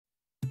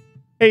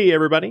Hey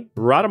everybody,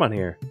 Rhadamant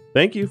here.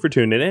 Thank you for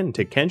tuning in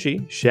to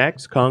Kenshi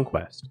Shek's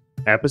Conquest,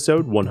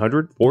 episode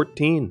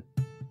 114,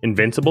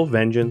 Invincible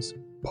Vengeance,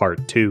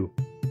 Part 2.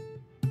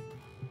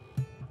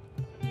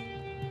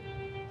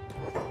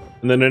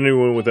 And then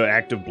anyone with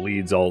active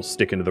bleeds, I'll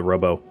stick into the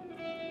robo.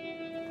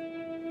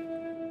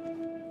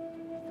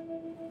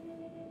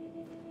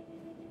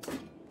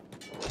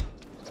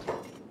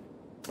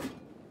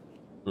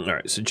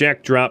 Alright, so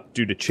Jack dropped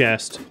due to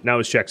chest. Now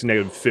his check's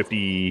negative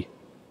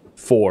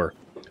 54.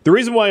 The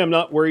reason why I'm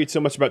not worried so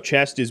much about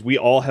chest is we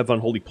all have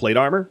unholy plate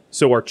armor,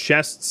 so our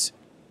chests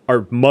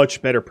are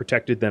much better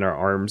protected than our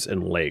arms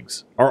and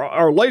legs.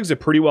 Our legs are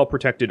pretty well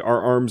protected,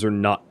 our arms are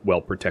not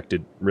well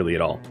protected really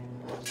at all.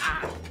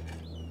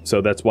 So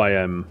that's why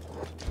I'm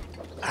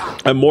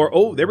more...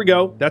 Oh, there we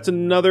go. That's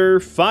another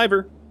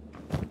fiver.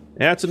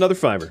 That's another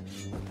fiver.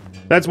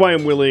 That's why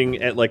I'm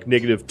willing at like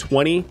negative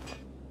 20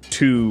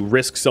 to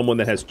risk someone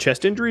that has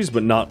chest injuries,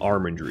 but not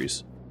arm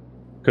injuries.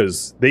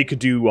 Because they could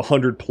do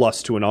 100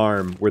 plus to an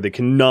arm, where they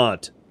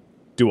cannot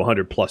do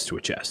 100 plus to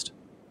a chest.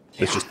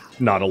 It's just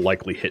not a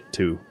likely hit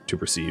to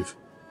receive.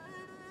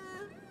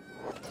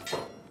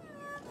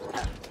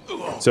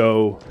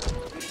 So...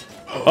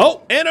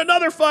 Oh, and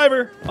another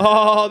fiver!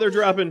 Oh, they're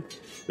dropping.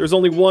 There's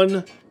only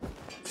one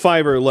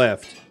fiver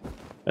left.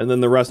 And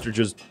then the rest are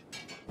just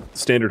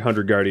standard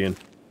 100 Guardian.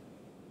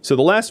 So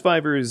the last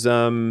fiver is,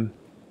 Oh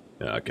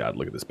god,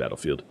 look at this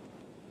battlefield.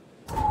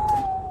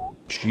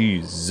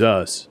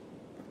 Jesus.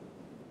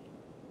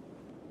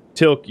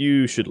 Tilk,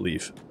 you should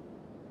leave.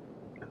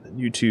 And then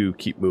you two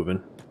keep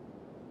moving.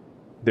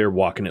 They're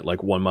walking at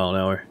like 1 mile an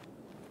hour.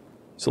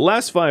 So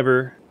last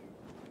fiver,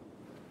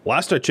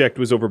 last I checked,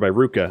 was over by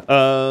Ruka.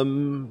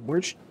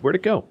 Where'd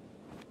it go?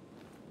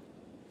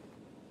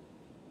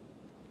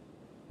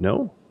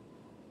 No?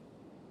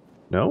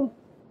 No?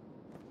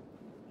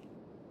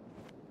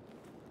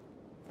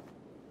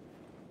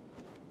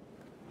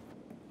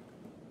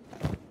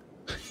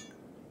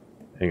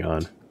 Hang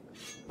on.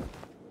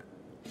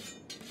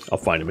 I'll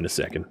find him in a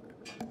second.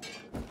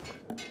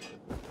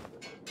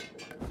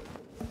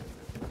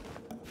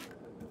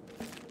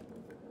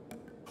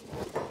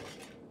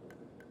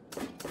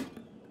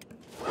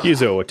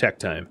 Gizo, attack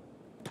time.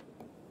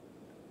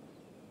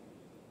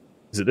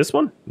 Is it this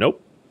one?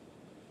 Nope.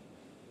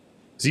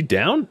 Is he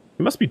down?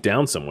 He must be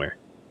down somewhere.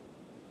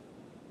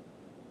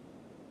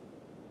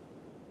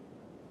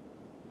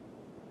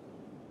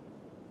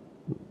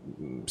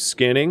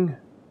 Scanning.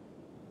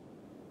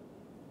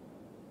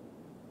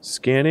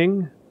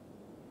 Scanning.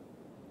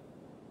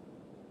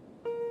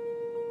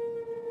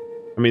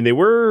 I mean, they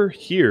were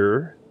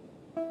here.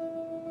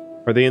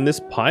 Are they in this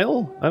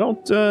pile? I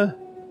don't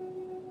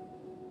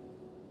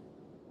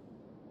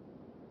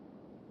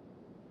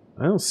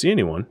see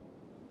anyone.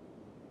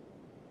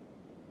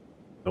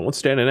 No one's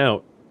standing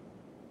out.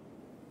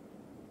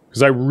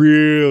 Because I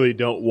really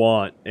don't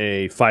want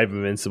a 5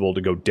 Invincible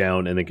to go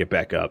down and then get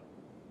back up.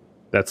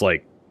 That's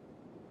like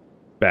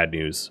bad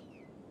news.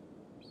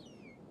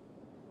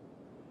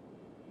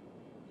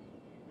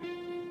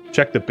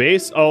 Check the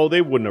base? Oh,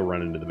 they wouldn't have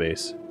run into the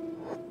base.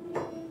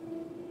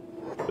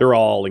 They're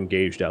all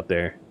engaged out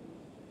there.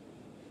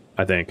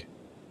 I think.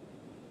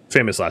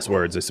 Famous last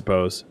words, I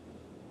suppose.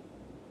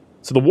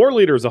 So the war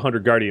leader is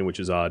 100 Guardian, which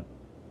is odd.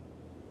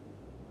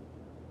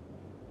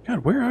 God,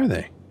 where are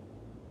they?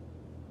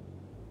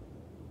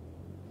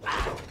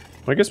 Well,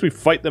 I guess we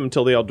fight them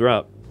until they all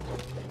drop.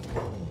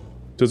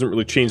 Doesn't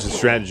really change the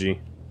strategy.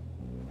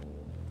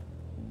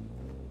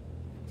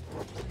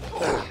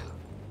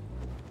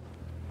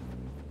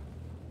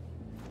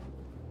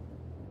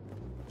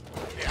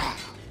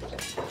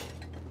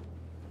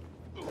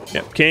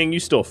 Yep, King, you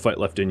still have fight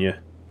left in you.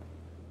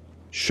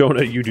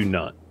 Shona, you do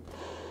not.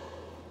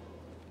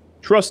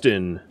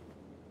 Trustin.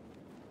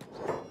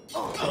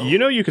 You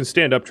know you can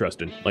stand up,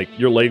 Trustin. Like,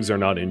 your legs are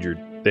not injured.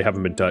 They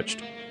haven't been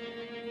touched.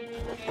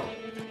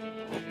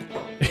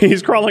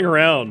 He's crawling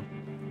around.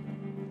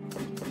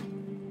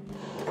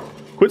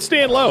 Quit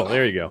staying low.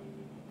 There you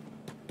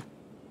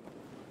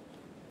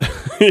go.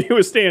 He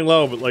was staying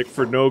low, but, like,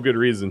 for no good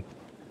reason.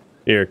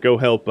 Here, go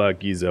help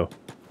Gizo.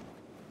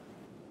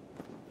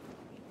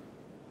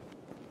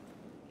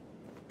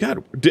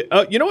 God,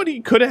 you know what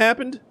he could have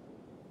happened?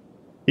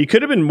 He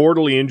could have been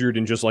mortally injured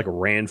and just, like,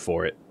 ran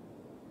for it.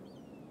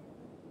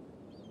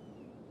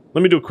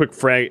 Let me do a quick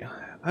frag...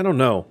 I don't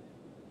know.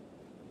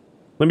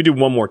 Let me do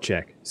one more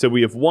check. So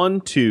we have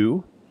 1,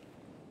 2...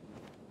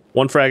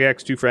 1 frag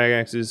axe, 2 frag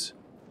axes...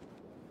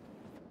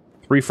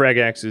 3 frag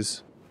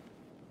axes...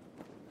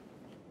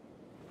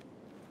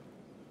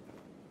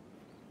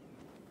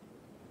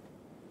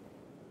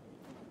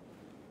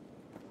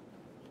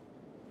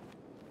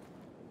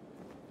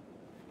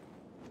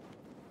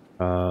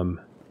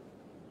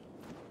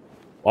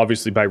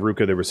 Obviously by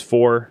Ruka there was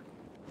 4.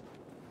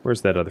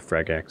 Where's that other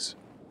frag axe?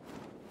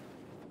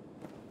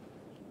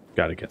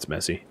 God, it gets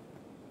messy.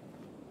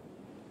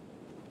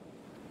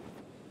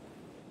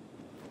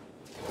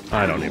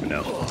 I don't even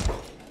know.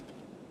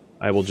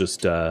 I will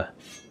just, I'll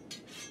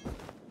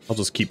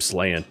just keep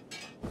slaying.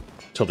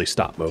 Until they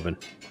stop moving.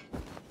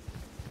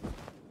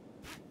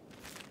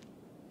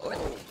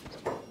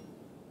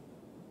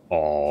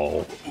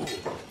 Oh.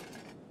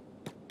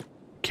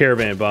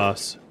 Caravan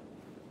boss.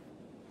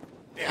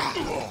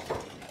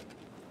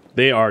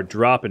 They are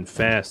dropping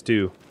fast,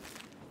 too.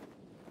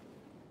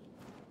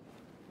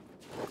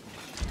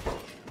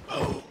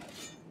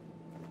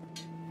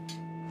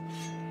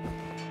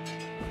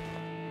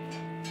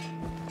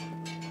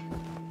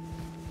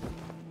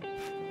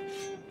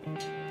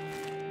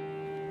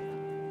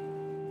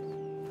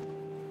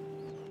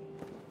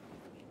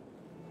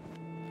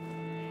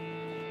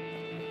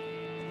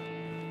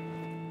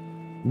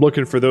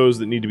 Looking for those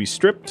that need to be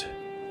stripped.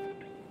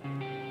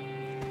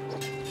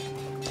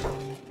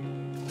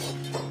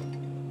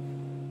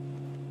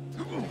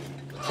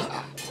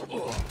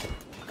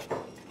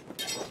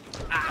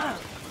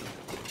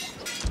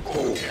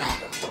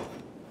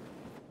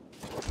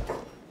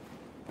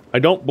 I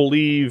don't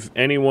believe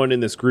anyone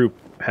in this group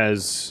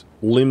has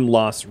limb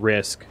loss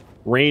risk.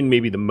 Rain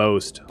maybe the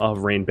most. I'll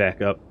have Rain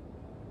back up.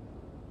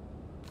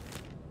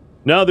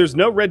 No, there's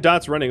no red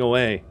dots running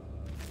away.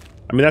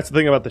 I mean, that's the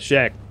thing about the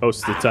Shek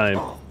most of the time,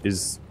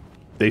 is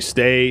they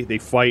stay, they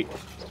fight.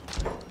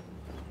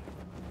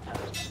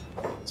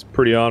 It's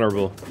pretty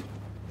honorable.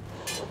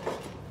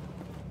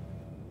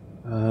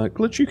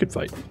 Glitch, you could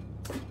fight.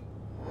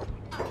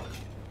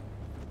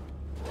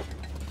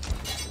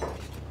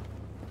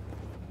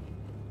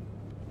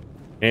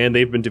 And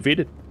they've been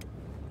defeated.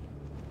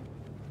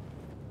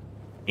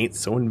 Ain't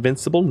so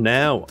invincible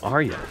now,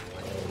 are ya?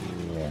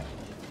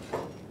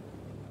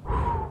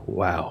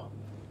 Wow.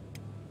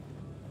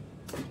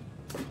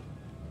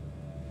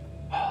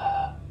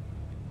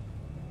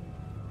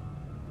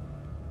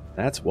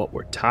 That's what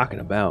we're talking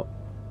about.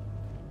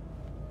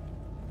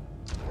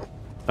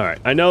 Alright,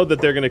 I know that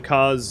they're going to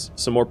cause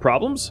some more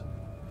problems,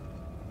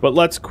 but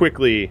let's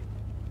quickly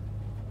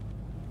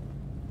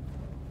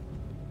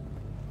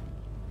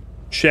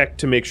check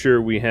to make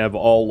sure we have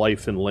all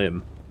life and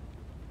limb.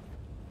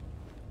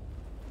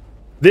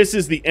 This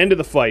is the end of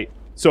the fight,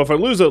 so if I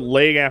lose a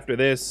leg after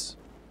this,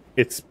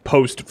 it's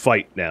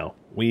post-fight now.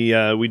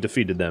 We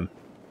defeated them.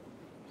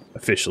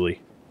 Officially.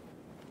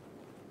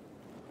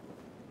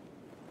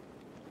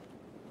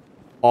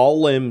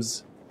 All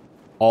limbs,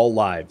 all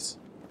lives.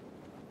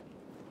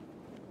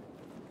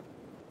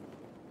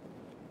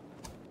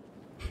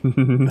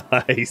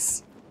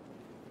 Nice.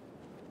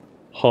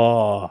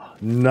 Oh,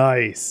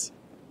 nice.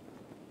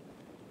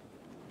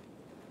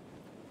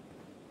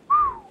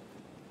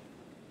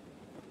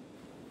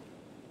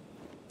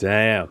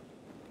 Damn.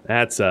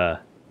 That's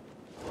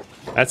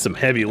some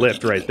heavy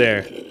lift right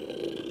there.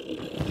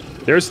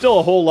 There's still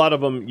a whole lot of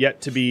them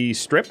yet to be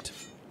stripped,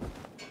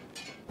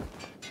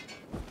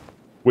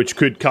 which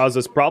could cause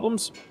us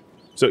problems.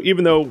 So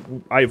even though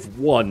I've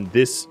won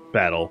this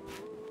battle,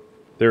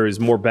 there is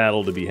more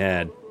battle to be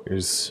had.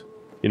 There's,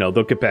 you know,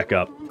 they'll get back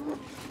up,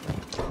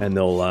 and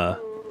they'll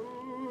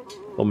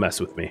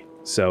mess with me.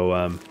 So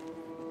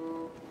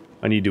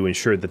I need to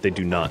ensure that they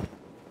do not.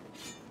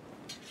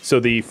 So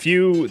the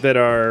few that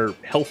are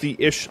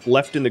healthy-ish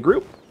left in the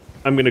group,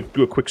 I'm going to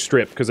do a quick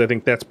strip, because I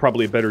think that's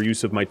probably a better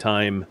use of my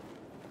time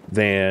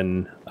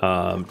than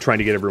trying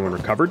to get everyone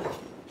recovered.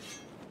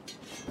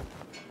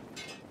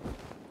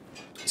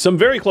 Some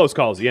very close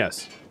calls,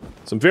 yes.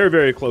 Some very,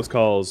 very close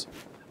calls.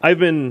 I've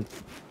been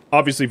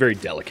obviously very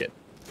delicate.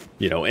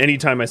 You know,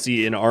 anytime I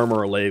see an arm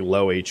or a leg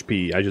low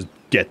HP, I just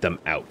get them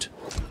out.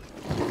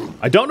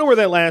 I don't know where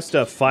that last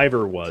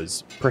fiver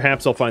was.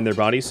 Perhaps I'll find their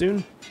body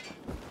soon.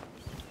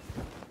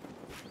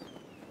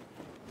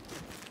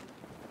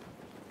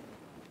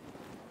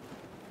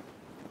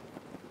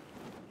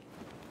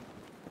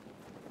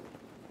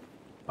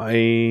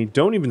 I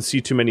don't even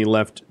see too many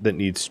left that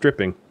need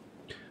stripping.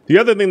 The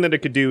other thing that I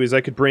could do is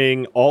I could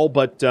bring all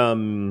but,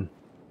 and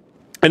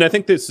I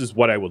think this is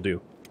what I will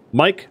do.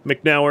 Mike,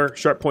 McNauer,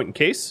 Sharp Point, and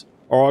Case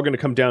are all going to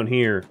come down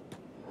here.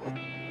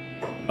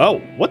 Oh,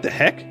 what the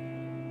heck?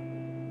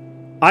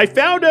 I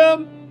found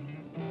him!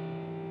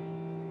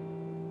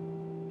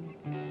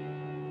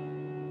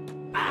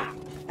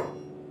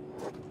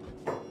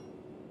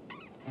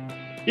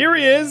 Here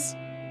he is!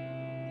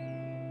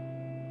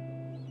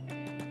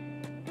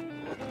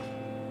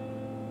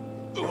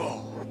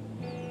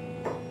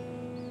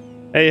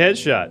 Hey,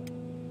 headshot.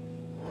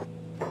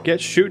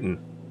 Get shooting.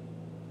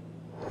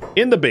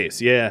 In the base,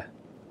 yeah.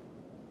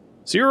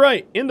 So you're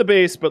right, in the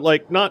base, but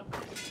like not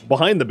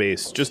behind the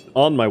base, just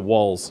on my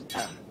walls.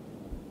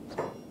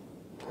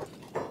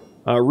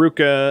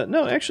 Ruka,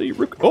 no, actually,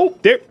 Ruka, oh,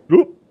 there,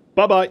 oop,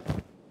 bye-bye.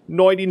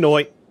 Noity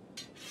noit.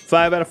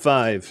 5 out of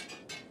 5.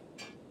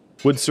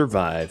 Would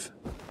survive.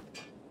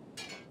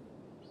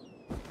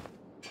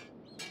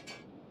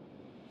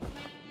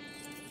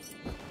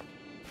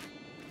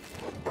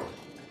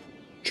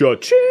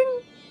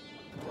 Cha-ching!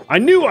 I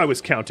knew I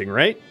was counting,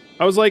 right?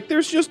 I was like,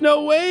 there's just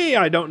no way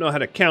I don't know how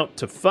to count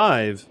to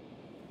 5.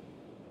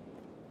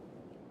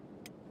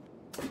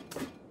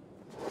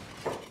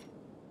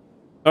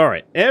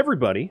 Alright,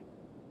 everybody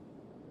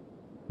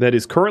that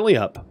is currently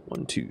up.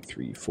 1, 2,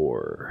 3,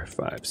 4,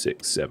 5,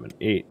 6, 7,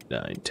 8,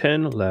 9,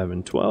 10,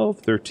 11, 12,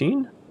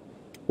 13,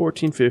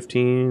 14,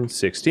 15,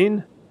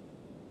 16.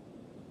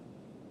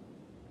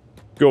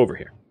 Go over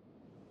here.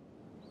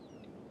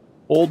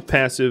 Hold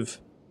passive.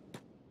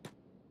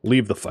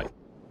 Leave the fight.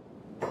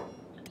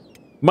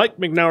 Mike,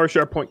 McNauer,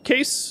 sharp point,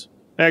 Case.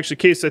 Actually,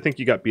 Case, I think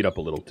you got beat up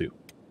a little too.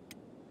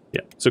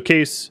 Yeah, so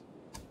Case,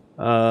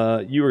 you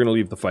were going to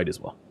leave the fight as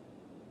well.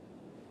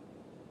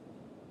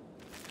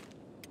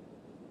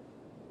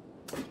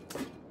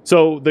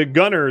 So the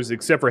gunners,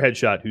 except for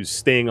Headshot, who's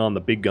staying on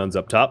the big guns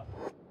up top,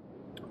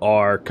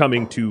 are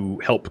coming to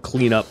help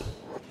clean up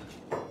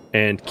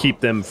and keep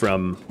them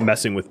from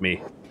messing with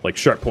me, like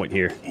sharp point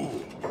here.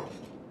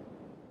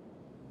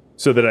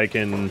 So that I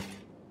can...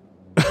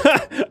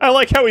 I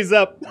like how he's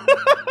up.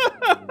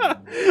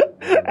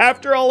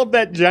 After all of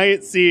that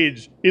giant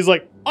siege, he's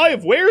like, I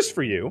have wares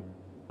for you.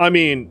 I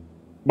mean,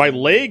 my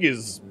leg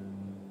is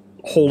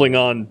holding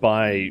on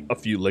by a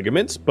few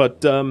ligaments,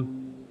 but,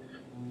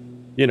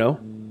 you know.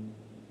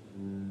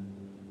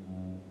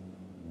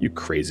 You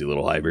crazy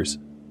little hivers.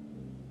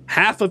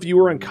 Half of you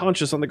are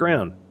unconscious on the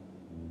ground.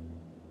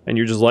 And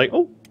you're just like,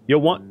 oh, you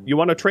want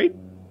to trade?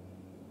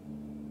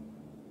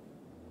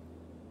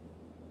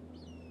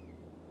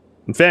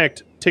 In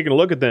fact, taking a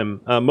look at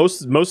them,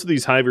 most of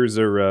these hivers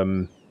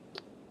are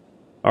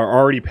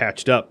already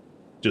patched up,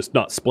 just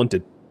not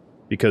splinted,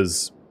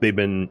 because they've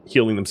been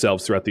healing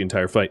themselves throughout the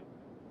entire fight.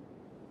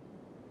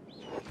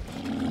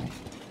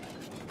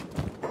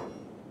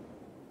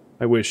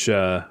 I wish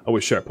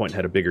Sharppoint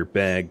had a bigger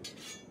bag.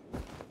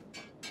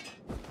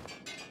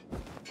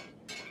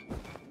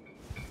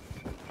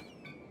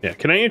 Yeah,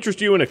 can I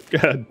interest you in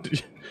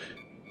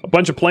a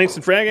bunch of planks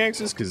and frag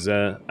axes? Because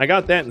I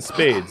got that in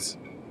spades.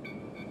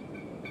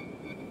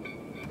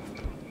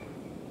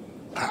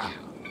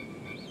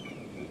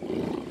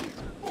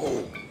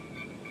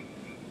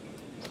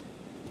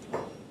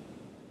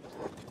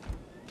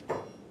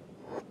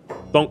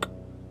 Thunk.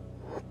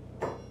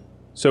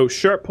 So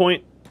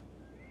Sharppoint.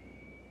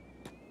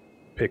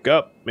 Pick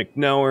up.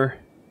 McNauer.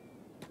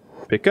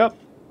 Pick up.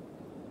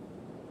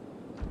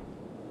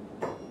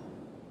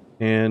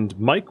 And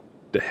Mike,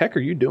 the heck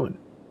are you doing?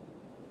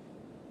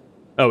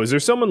 Oh, is there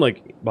someone,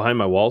 like, behind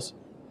my walls?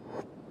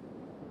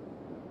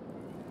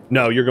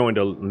 No, you're going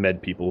to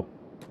med people.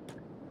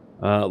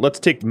 Let's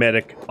take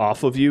medic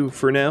off of you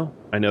for now.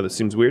 I know that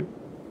seems weird.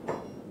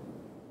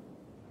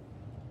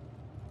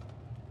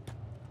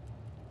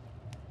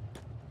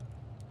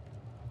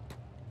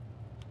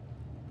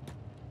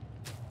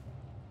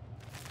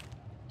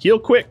 Heal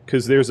quick,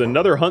 because there's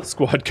another hunt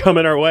squad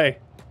coming our way.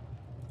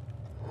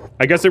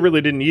 I guess I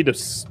really didn't need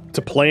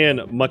to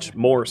plan much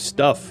more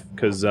stuff,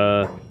 because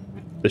the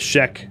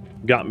Shek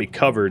got me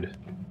covered.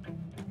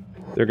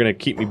 They're going to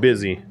keep me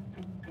busy.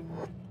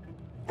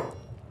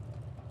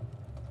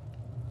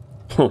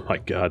 Oh my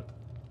god.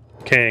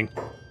 Kang,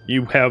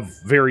 you have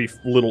very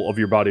little of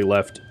your body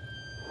left.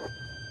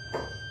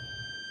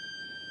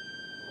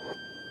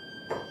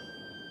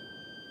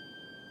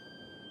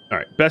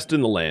 Alright, best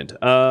in the land.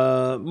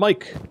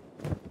 Mike,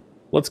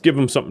 let's give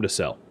him something to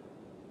sell.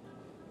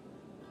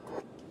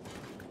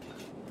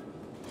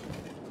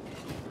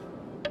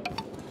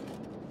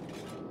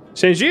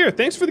 Shager,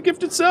 thanks for the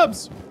gifted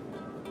subs.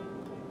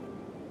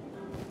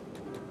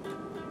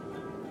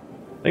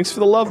 Thanks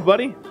for the love,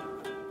 buddy.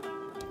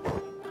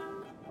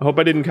 I hope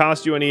I didn't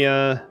cost you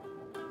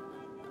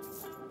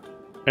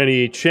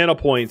any channel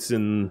points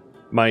in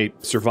my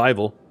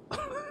survival.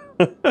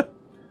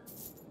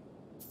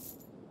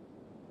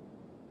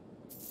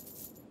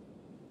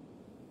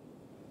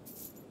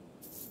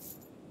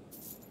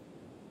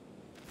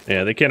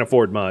 Yeah, they can't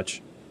afford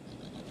much.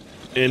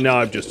 And now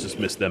I've just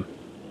dismissed them.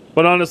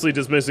 But honestly,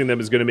 dismissing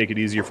them is going to make it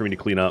easier for me to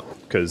clean up,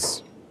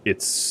 because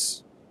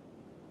it's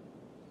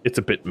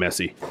a bit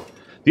messy.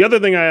 The other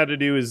thing I had to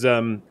do is,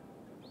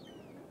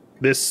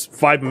 this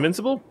 5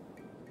 Invincible,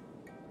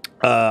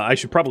 I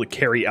should probably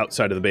carry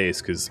outside of the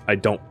base, because I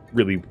don't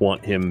really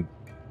want him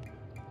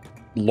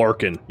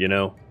larking, you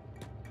know?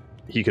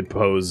 He could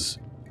pose...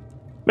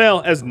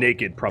 Well, as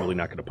naked, probably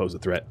not going to pose a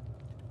threat.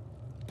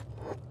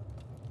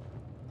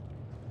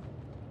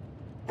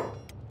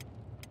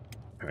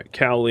 Alright,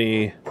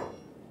 Cowley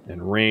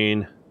and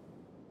Rain.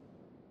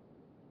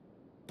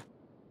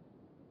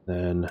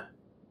 Then...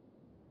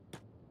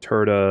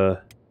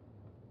 Tora.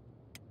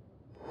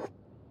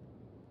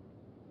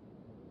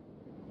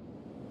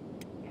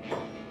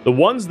 The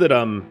ones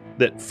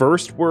that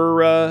first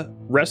were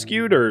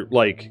rescued are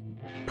like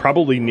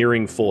probably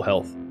nearing full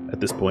health at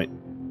this point.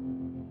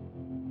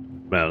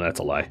 Well, that's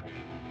a lie.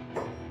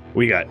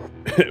 We got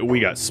we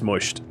got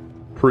smushed.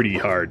 Pretty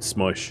hard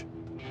smush.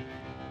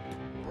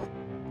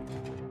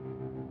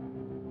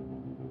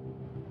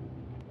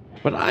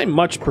 But I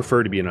much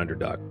prefer to be an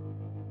underdog.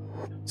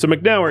 So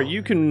McNauer,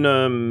 you can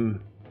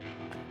I'm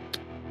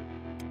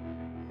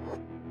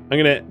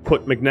gonna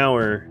put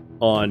McNauer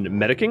on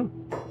medicing.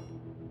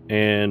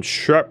 And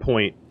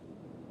Sharppoint,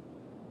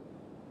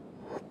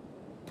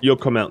 you'll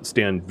come out and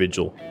stand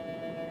vigil.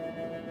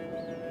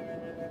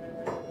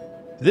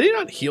 Did they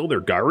not heal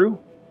their Garu?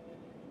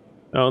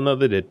 Oh, no,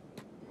 they did.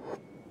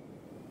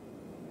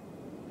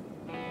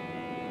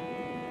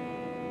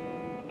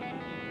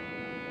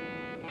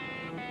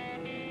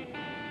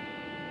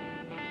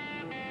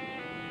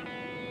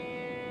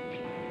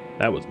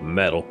 That was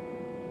metal.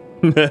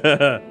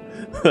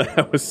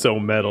 That was so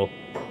metal.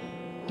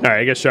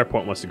 Alright, I guess Sharp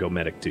Point wants to go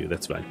medic too.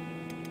 That's fine.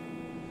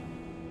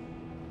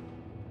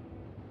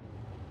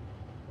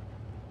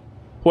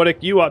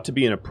 Poetic, you ought to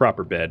be in a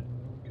proper bed,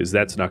 because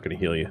that's not going to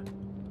heal you.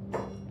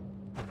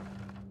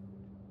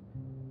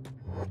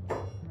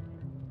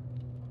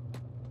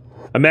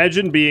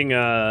 Imagine being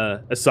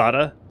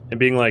Esata and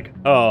being like,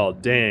 oh,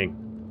 dang.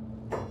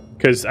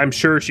 Because I'm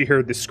sure she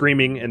heard the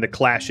screaming and the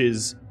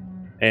clashes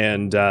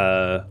and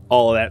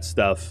all of that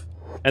stuff.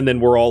 And then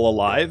we're all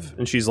alive.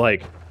 And she's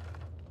like,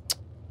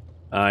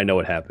 I know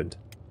what happened.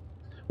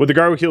 Would the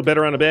guard heal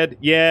better on a bed?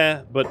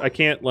 Yeah, but I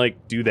can't,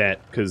 like, do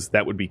that because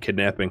that would be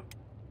kidnapping.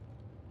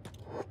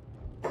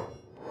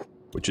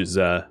 Which is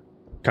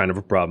kind of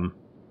a problem.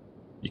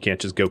 You can't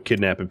just go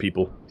kidnapping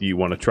people. You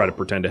want to try to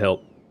pretend to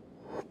help.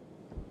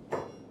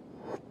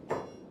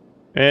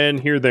 And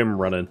hear them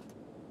running.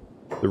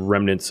 The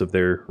remnants of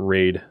their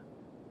raid.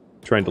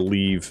 Trying to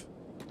leave.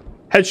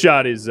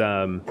 Headshot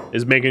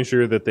is making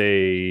sure that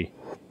they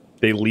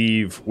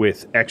leave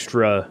with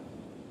extra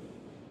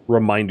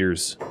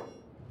reminders.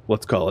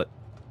 Let's call it.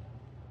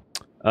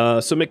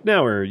 So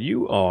McNauer,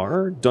 you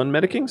are done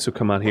medicing, so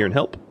come out here and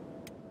help.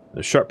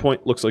 The Sharp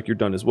Point looks like you're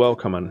done as well.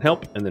 Come on and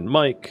help. And then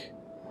Mike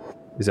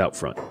is out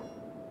front.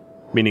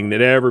 Meaning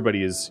that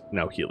everybody is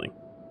now healing.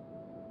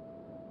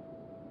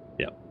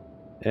 Yeah.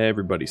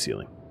 Everybody's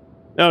healing.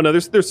 Oh, no,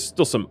 there's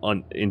still some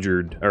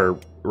uninjured, or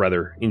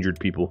rather, injured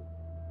people.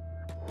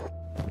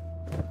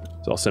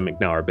 So I'll send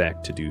McNauer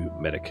back to do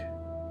medic.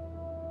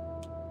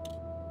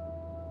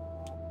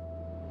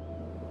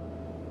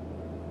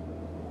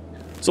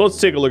 So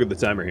let's take a look at the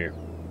timer here.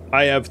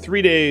 I have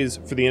 3 days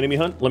for the enemy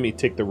hunt. Let me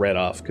take the red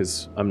off,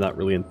 because I'm not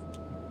really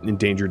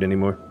endangered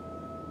anymore.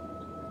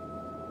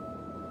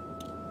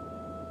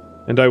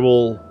 And I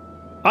will...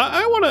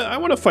 I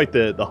want to fight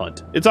the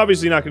hunt. It's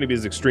obviously not going to be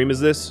as extreme as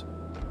this.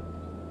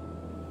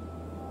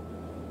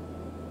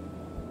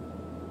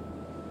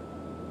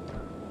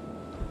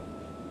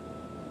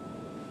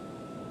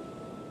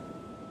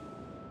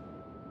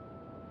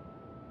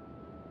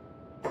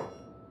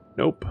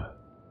 Nope.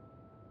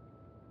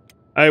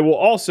 I will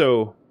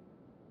also,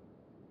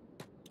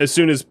 as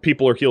soon as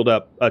people are healed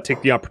up,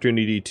 take the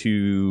opportunity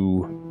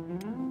to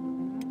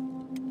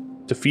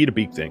feed a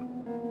beak thing.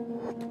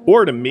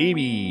 Or to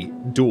maybe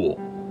duel,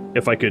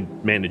 if I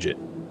could manage it.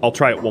 I'll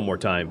try it one more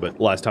time, but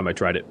last time I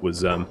tried it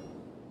was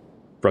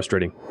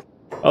frustrating.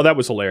 Oh, that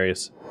was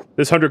hilarious.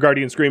 This Hunter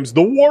Guardian screams,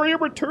 "The warrior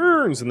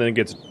returns!" and then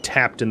gets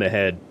tapped in the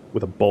head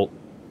with a bolt.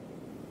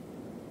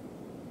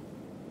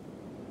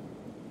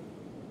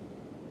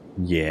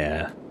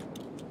 Yeah.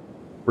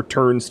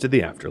 Returns to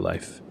the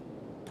afterlife.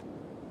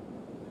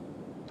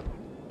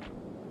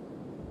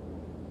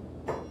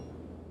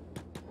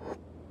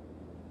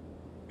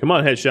 Come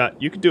on, Headshot.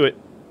 You can do it.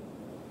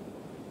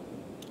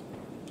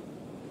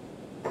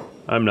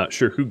 I'm not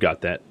sure who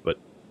got that, but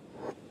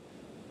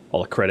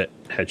I'll credit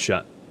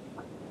Headshot.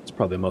 It's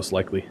probably the most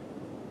likely.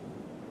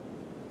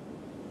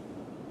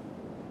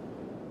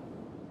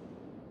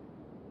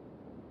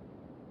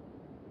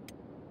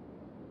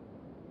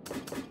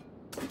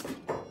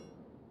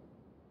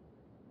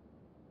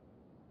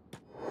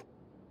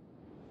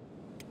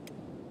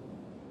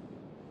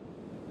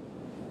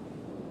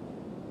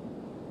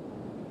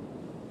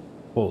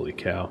 Holy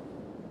cow.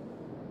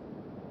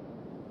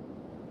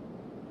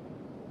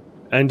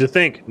 And to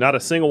think, not a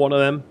single one of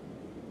them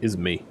is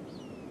me.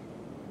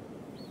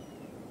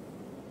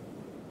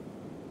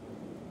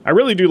 I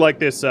really do like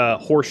this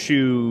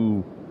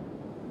horseshoe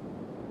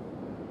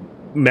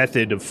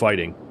method of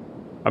fighting.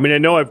 I mean, I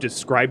know I've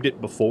described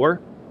it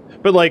before,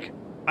 but like,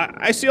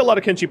 I see a lot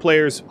of Kenshi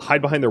players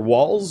hide behind their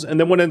walls, and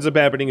then what ends up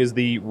happening is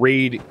the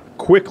raid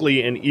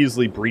quickly and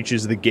easily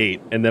breaches the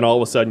gate, and then all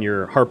of a sudden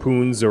your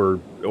harpoons or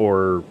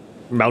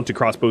mounted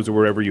crossbows or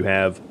whatever you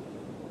have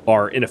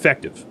are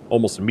ineffective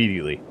almost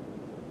immediately.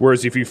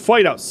 Whereas if you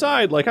fight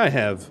outside like I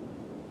have,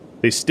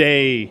 they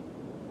stay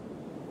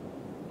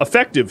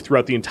effective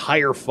throughout the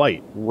entire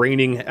fight,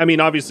 raining. I mean,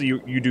 obviously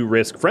you do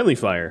risk friendly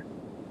fire,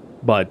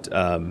 but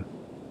I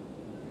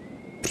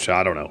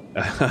don't know.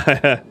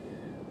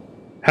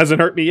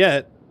 Hasn't hurt me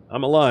yet.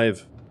 I'm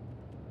alive.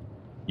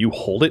 You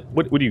hold it?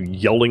 What are you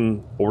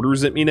yelling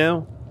orders at me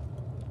now?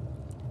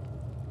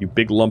 You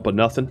big lump of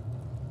nothing.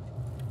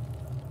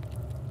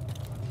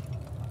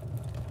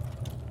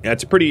 Yeah,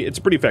 it's pretty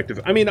effective.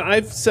 I mean,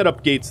 I've set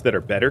up gates that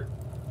are better.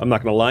 I'm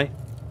not gonna lie.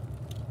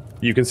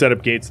 You can set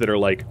up gates that are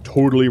like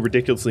totally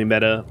ridiculously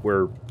meta,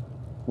 where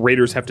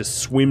raiders have to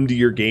swim to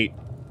your gate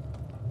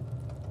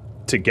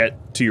to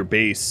get to your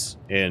base,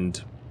 and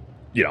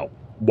you know,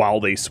 while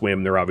they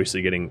swim, they're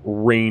obviously getting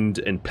rained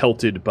and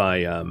pelted by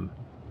a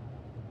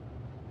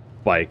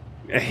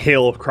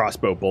hail of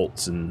crossbow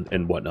bolts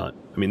and whatnot.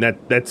 I mean,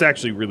 that's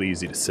actually really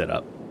easy to set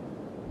up.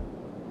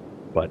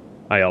 But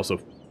I also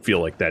feel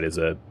like that is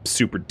a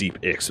super deep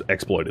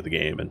exploit of the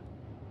game, and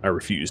I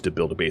refuse to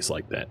build a base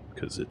like that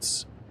because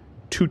it's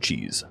too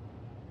cheese.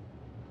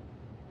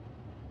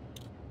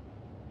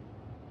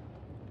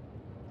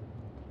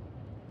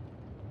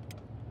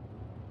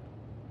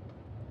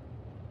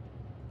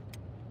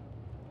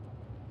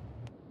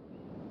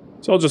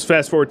 So I'll just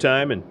fast forward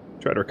time and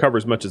try to recover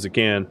as much as I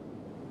can.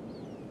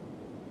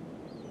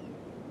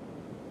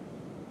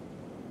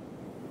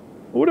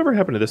 Whatever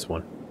happened to this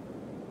one?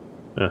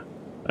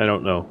 I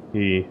don't know.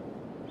 He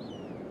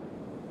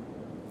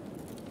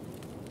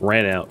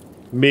ran out.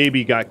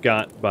 Maybe got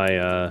by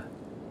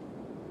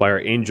our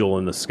angel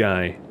in the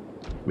sky.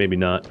 Maybe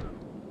not.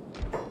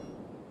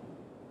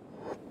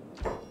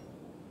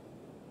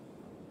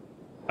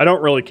 I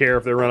don't really care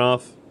if they run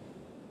off.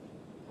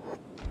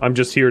 I'm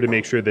just here to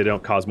make sure they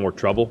don't cause more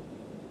trouble.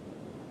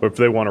 But if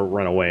they want to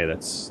run away,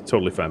 that's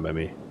totally fine by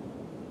me.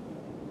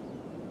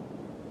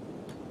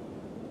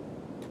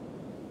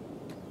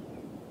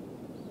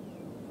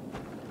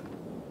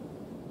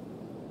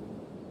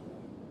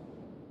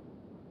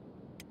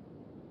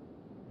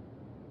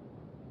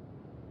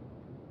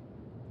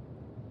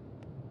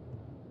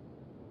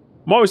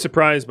 I'm always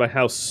surprised by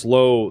how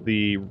slow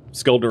the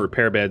skeleton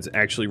repair beds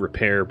actually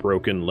repair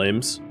broken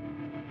limbs.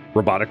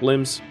 Robotic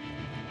limbs.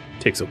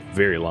 Takes a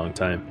very long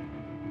time.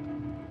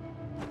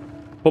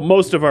 But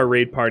most of our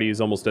raid party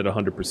is almost at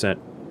 100%.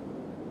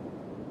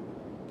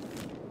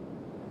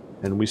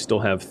 And we still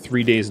have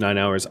 3 days, 9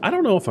 hours. I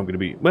don't know if I'm going to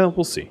be... Well,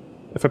 we'll see.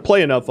 If I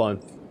play enough on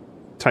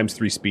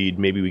 ×3 speed,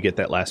 maybe we get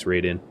that last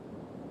raid in.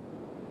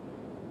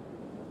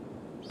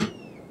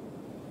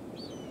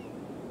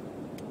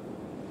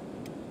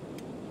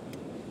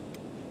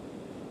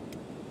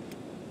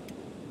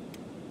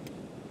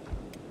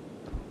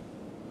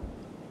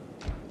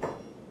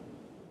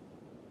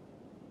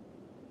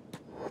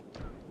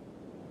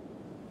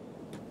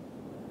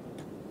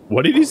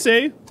 What did he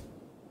say?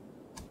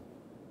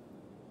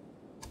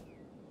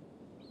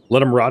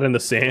 Let him rot in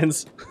the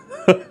sands?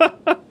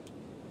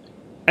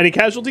 Any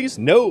casualties?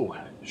 No.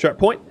 Sharp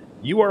point,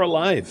 you are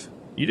alive.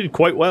 You did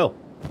quite well.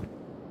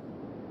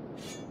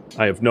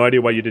 I have no idea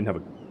why you didn't have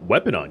a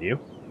weapon on you.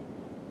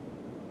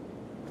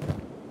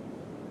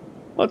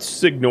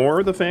 Let's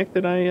ignore the fact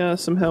that I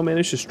somehow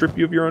managed to strip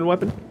you of your own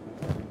weapon.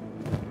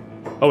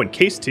 Oh, in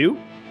case 2?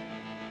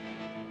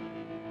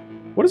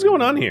 What is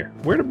going on here?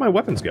 Where did my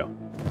weapons go?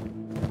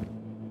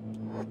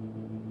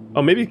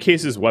 Oh, maybe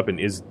Case's weapon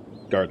is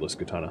guardless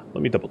katana.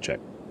 Let me double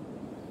check.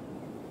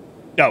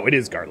 Oh, it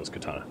is guardless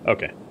katana.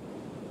 Okay.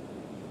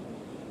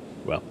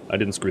 Well, I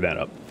didn't screw that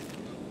up.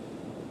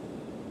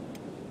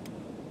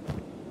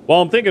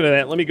 While I'm thinking of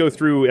that, let me go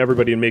through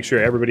everybody and make sure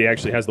everybody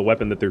actually has the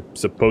weapon that they're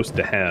supposed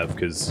to have,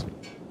 because,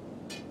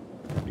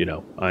 you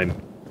know, I'm...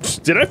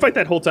 Did I fight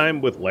that whole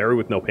time with Larry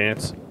with no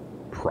pants?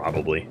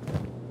 Probably.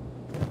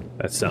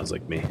 That sounds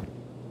like me.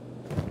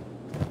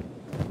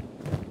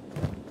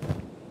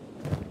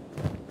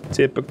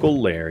 Typical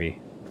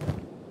Larry.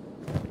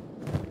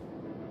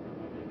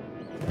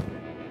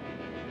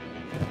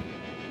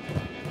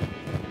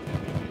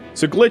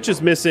 So Glitch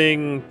is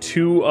missing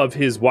 2 of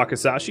his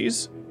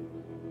Wakasashis.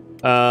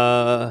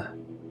 But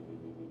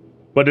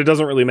it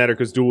doesn't really matter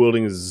because dual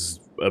wielding is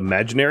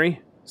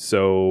imaginary,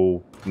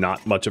 so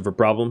not much of a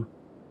problem.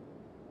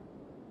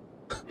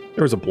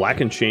 There was a black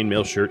and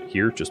chainmail shirt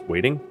here just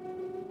waiting.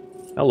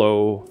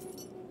 Hello.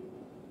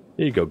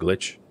 Here you go,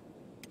 Glitch.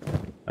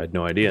 I had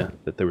no idea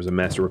that there was a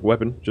masterwork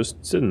weapon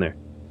just sitting there.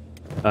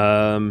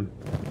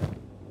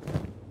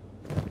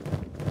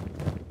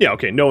 Yeah,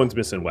 okay, no one's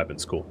missing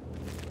weapons. Cool.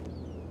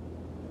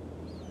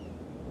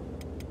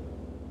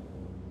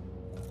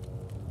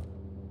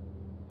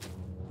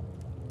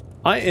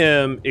 I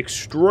am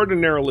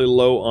extraordinarily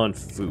low on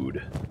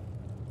food.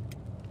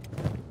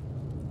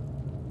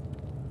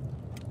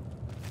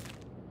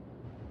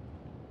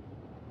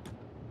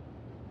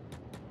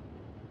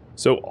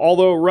 So,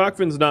 although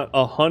Rockfin's not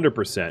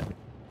 100%,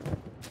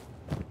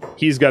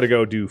 he's got to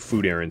go do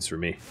food errands for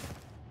me.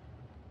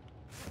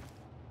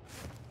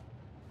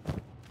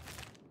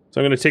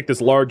 So I'm going to take this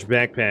large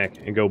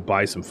backpack and go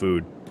buy some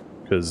food,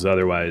 because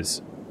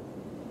otherwise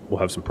we'll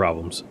have some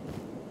problems.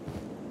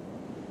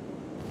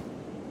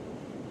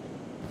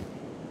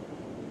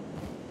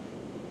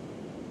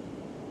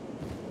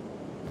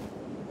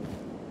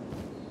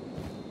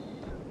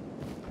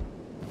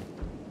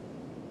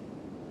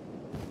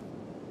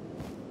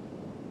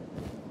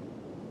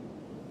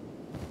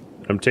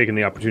 I'm taking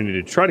the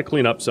opportunity to try to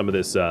clean up some of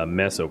this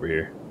mess over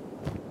here.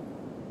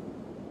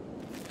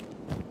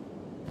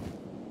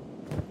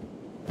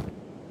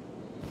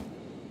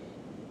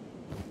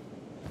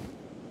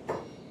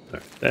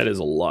 Right, that is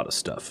a lot of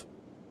stuff.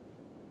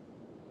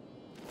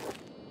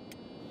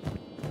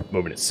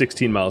 Moving at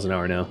 16 miles an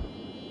hour now.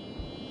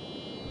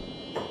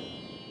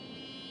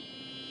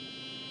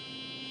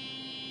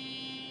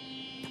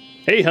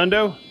 Hey,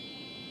 Hundo.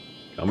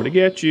 Coming to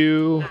get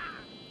you.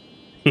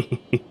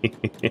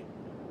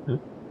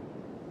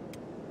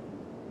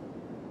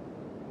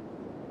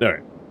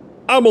 Alright.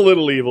 I'm a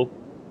little evil.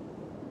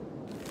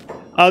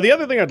 The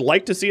other thing I'd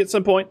like to see at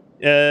some point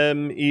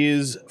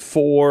is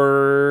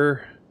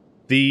for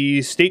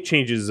the state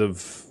changes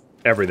of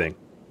everything.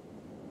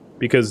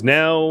 Because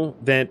now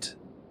that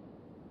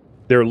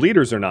their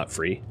leaders are not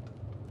free,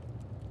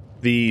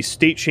 the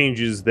state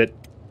changes that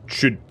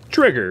should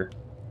trigger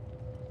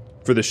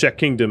for the Shek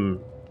Kingdom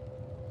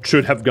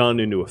should have gone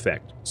into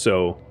effect.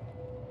 So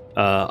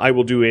I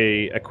will do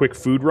a quick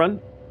food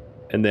run,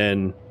 and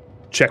then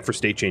check for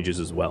state changes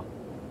as well.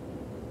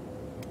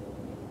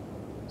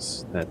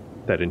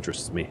 That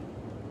interests me.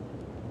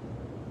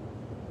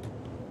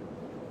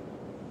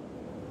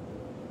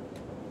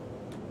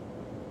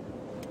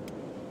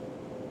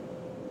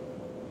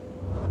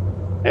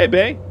 Hey,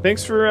 Bay.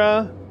 Thanks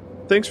for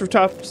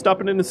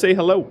stopping in to say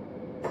hello.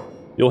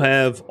 You'll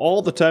have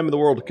all the time in the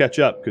world to catch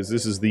up, because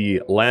this is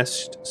the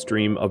last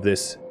stream of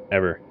this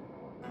ever.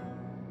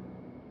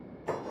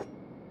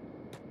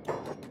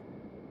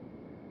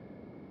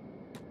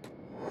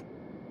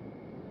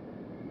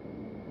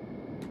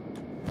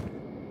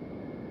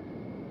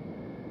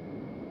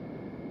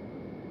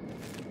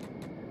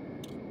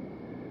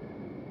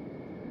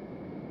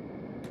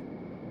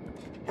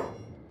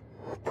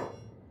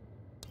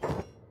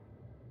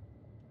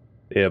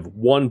 They have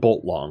one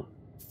bolt long.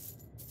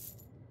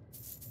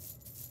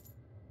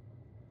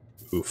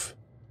 Oof.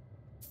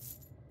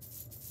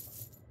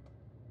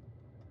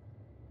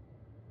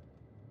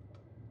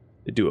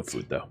 They do have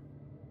food, though.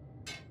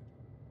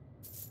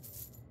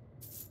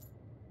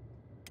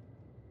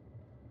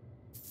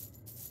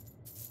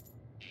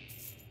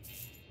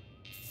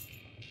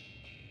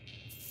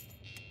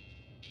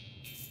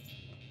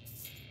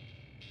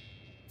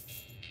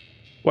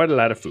 Quite a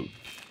lot of food.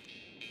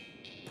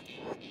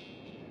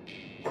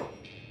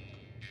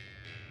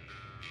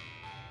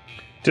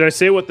 Did I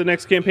say what the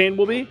next campaign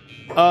will be?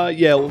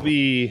 Yeah, it will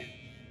be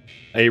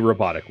a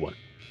robotic one.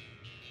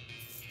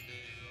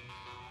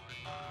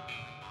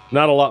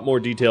 Not a lot more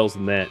details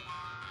than that.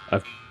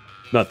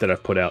 Not that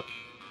I've put out.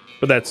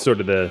 But that's sort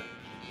of the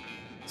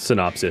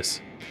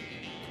synopsis.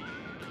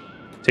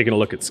 Taking a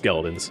look at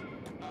skeletons.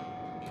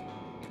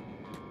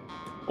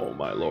 Oh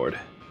my lord.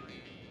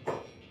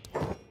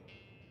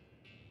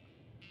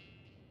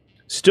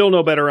 Still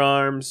no better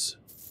arms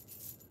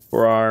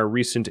for our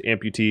recent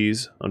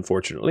amputees,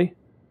 unfortunately.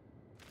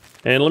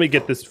 And let me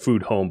get this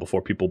food home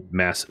before people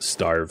mass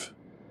starve.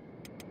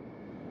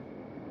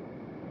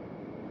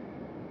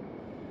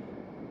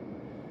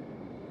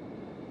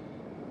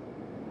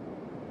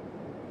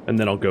 And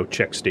then I'll go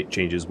check state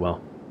changes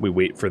while we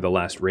wait for the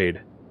last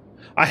raid.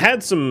 I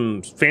had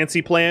some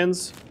fancy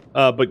plans,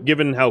 but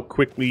given how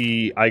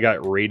quickly I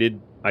got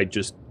raided, I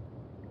just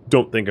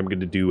don't think I'm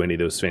going to do any of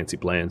those fancy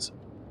plans.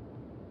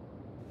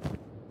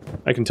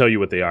 I can tell you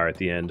what they are at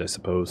the end, I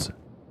suppose.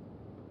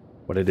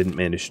 What I didn't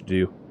manage to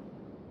do.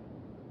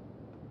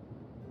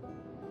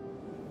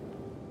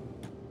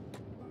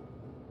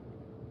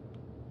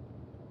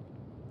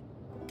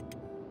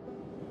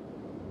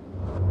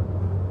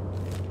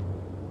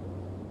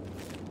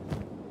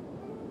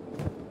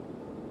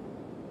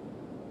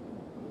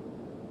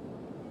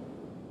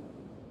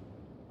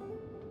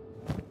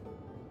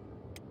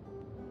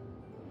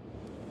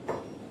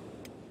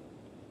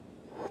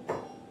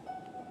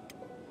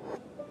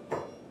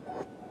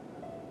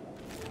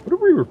 What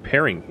are we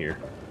repairing here?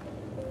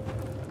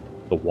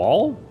 The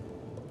wall?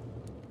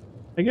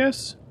 I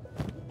guess?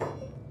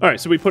 Alright,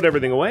 so we put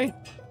everything away.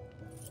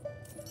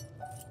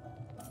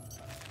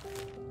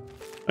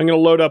 I'm going to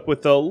load up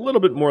with a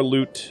little bit more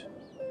loot.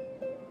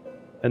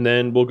 And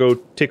then we'll go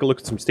take a look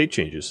at some state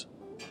changes.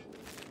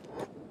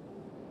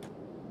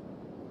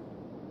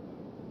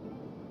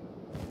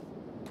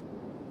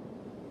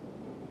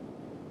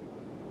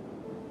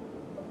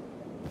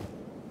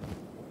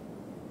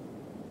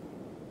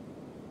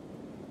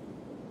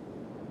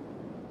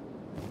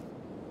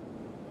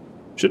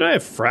 Should I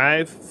have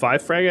five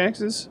frag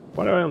axes?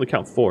 Why do I only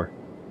count 4?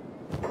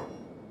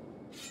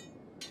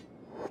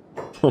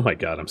 Oh my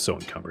god, I'm so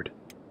encumbered.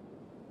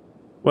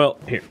 Well,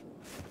 here.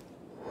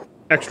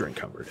 Extra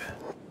encumbered.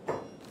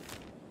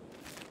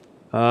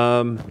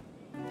 Alright,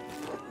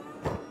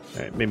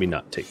 maybe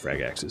not take frag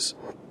axes.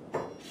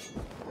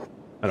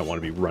 I don't want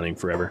to be running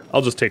forever.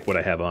 I'll just take what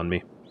I have on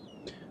me.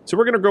 So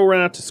we're going to go run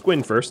out to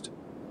Squin first.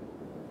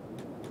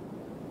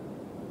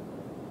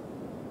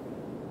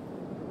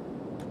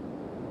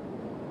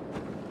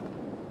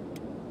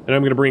 And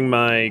I'm going to bring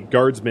my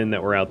guardsmen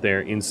that were out there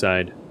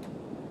inside,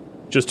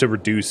 just to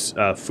reduce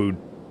food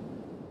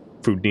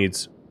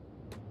needs.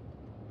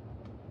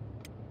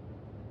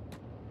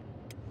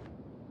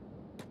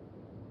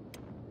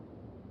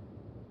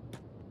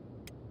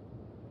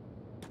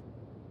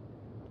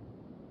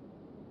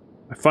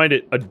 I find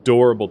it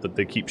adorable that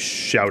they keep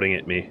shouting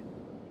at me.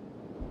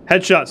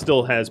 Headshot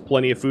still has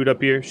plenty of food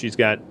up here. She's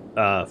got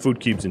food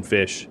cubes and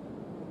fish.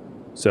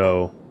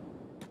 So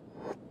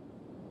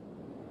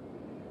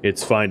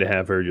it's fine to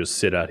have her just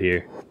sit out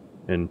here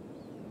and,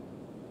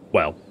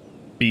 well,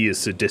 be as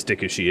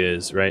sadistic as she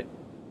is, right?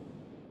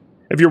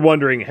 If you're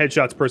wondering,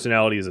 Headshot's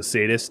personality is a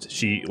sadist.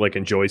 She, like,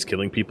 enjoys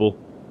killing people.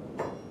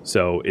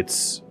 So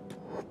it's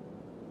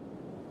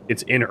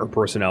in her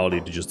personality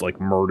to just, like,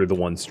 murder the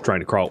ones trying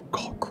to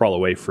crawl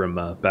away from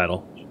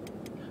battle.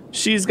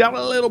 She's got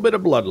a little bit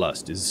of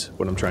bloodlust, is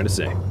what I'm trying to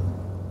say.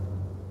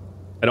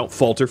 I don't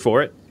fault her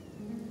for it.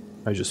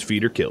 I just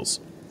feed her kills.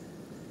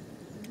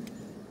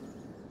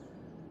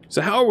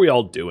 So how are we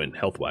all doing,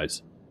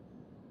 health-wise?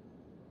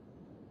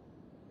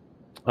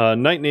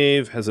 Night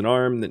Knave has an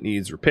arm that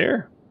needs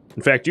repair.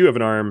 In fact, you have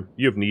an arm.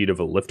 You have need of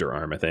a lifter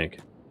arm, I think.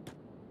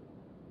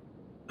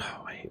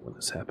 Oh, I hate when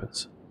this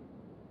happens.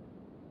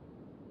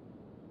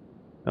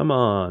 Come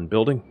on,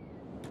 building.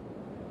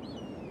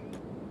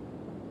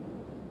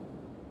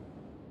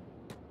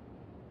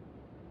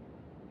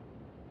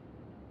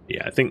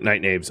 Yeah, I think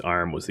Night Knave's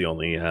arm was the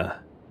only,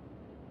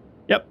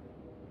 Yep.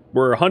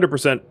 We're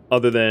 100%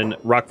 other than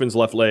Rockvin's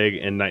left leg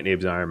and Night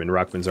Knave's arm, and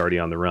Rockvin's already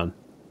on the run.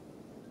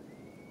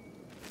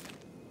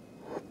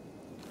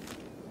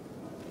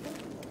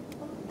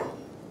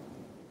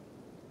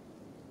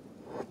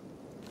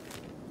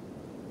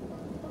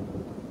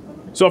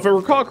 So if I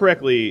recall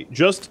correctly,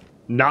 just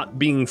not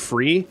being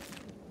free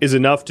is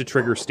enough to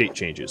trigger state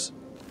changes.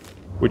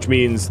 Which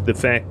means the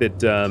fact that,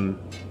 that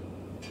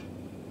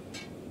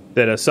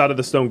Esata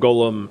the Stone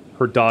Golem,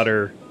 her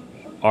daughter,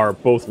 are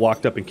both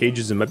locked up in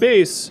cages in my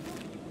base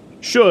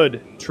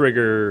should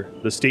trigger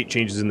the state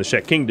changes in the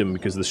Shek Kingdom,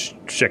 because the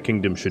Shek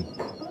Kingdom should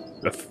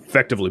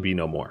effectively be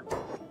no more.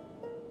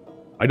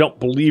 I don't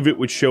believe it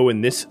would show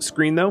in this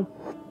screen, though.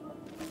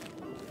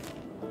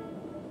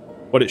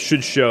 But it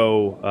should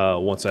show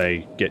once I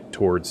get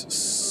towards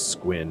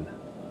Squin.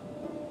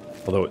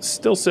 Although it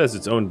still says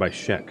it's owned by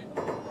Shek.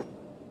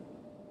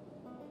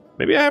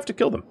 Maybe I have to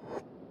kill them.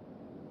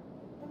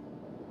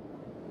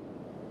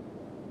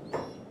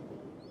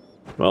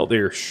 Well,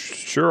 there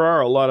sure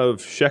are a lot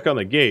of Shek on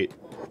the gate.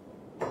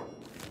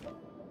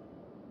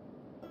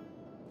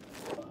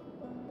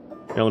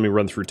 Now let me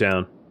run through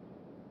town.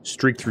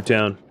 Streak through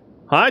town.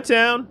 Hi,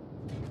 town!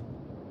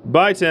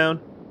 Bye, town.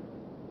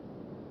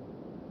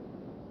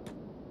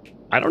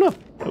 I don't know.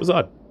 That was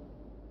odd.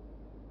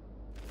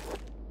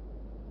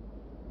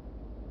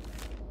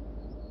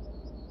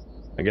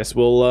 I guess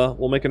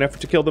we'll make an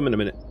effort to kill them in a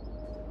minute.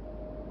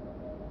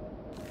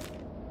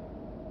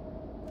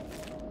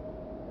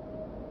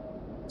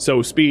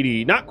 So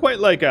speedy. Not quite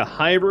like a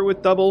Hiver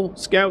with double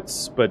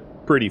scouts,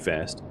 but pretty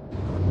fast.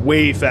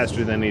 Way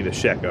faster than any of the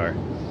Shek are.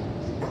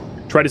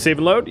 Try to save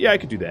and load? Yeah, I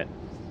could do that.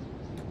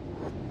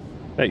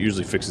 That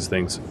usually fixes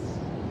things.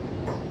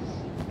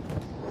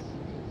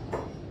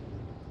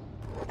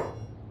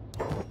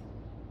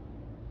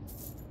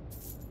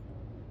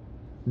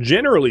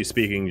 Generally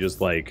speaking,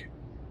 just like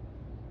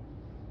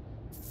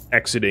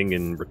exiting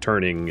and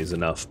returning is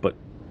enough, but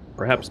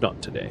perhaps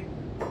not today.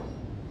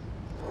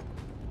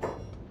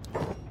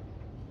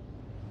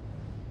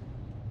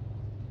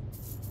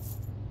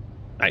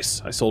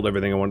 Nice. I sold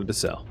everything I wanted to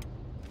sell.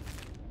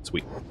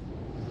 Sweet.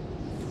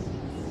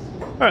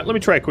 Alright, let me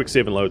try a quick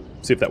save and load,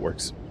 see if that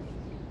works.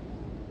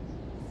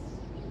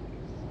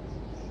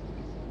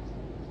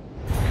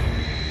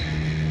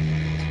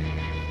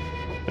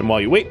 And while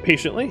you wait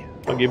patiently,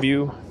 I'll give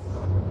you...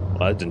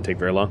 Well, that didn't take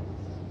very long.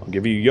 I'll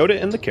give you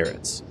Yoda and the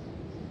carrots.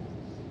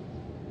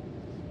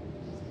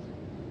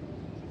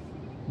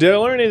 Did I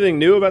learn anything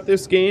new about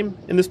this game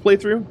in this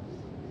playthrough?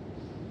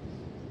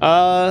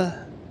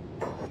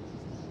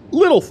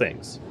 Little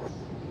things.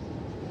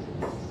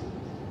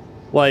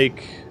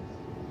 Like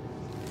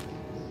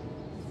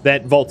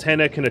that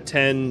Voltenna can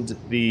attend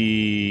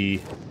the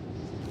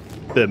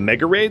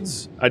mega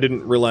raids. I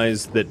didn't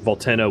realize that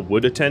Voltenna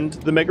would attend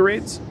the mega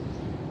raids.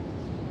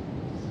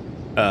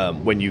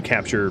 When you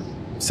capture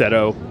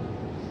Seto,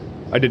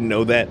 I didn't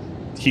know that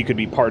he could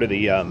be part of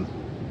the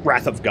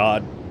Wrath of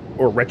God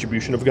or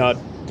Retribution of God.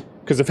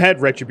 Because I've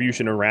had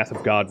Retribution and Wrath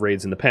of God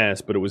raids in the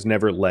past, but it was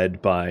never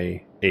led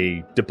by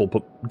a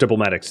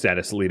diplomatic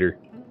status leader.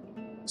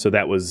 So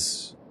that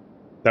was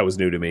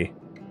new to me.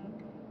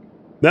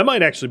 That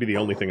might actually be the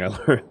only thing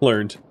I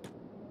learned.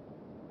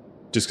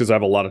 Just because I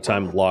have a lot of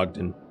time logged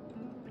in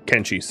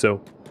Kenshi,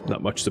 so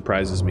not much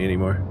surprises me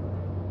anymore.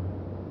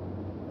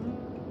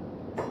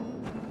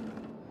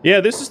 Yeah,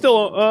 this is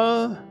still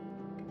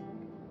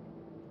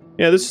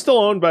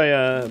owned by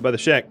the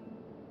Shek.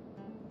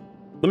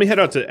 Let me head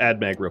out to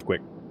AdMag real quick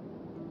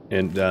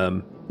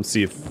and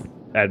see if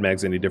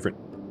AdMag's any different.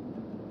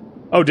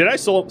 Oh, did I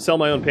sell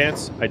my own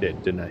pants? I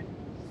did, didn't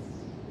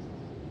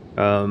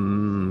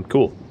I?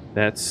 Cool.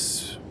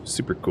 That's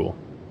super cool.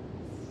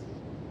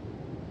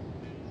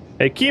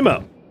 Hey,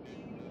 Chemo.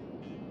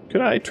 Could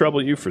I trouble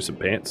you for some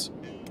pants?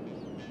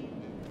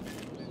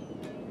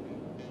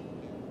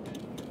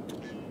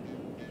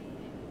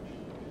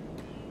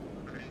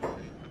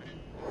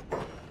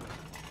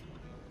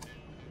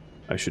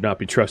 I should not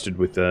be trusted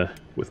with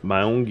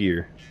my own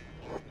gear.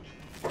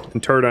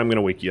 And Tora, I'm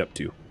gonna wake you up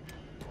too.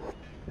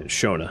 And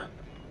Shona.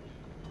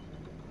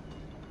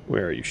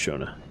 Where are you,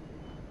 Shona?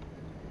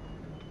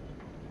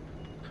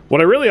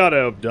 What I really ought to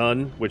have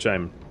done, which I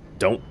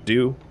don't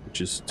do,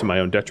 which is to my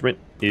own detriment,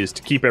 is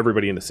to keep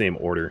everybody in the same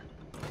order.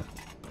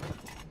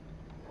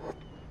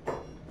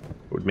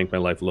 It would make my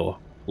life a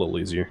little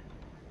easier.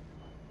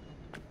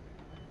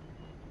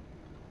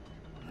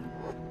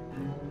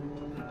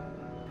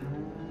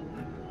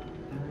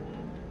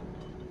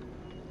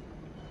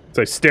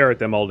 So I stare at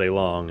them all day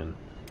long, and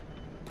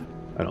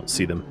I don't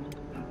see them.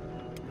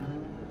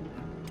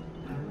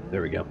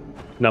 There we go.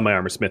 Now my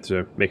armor smiths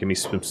are making me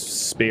some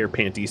spare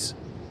panties.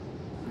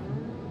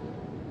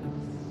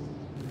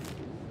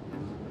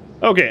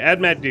 Okay,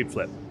 AdMat did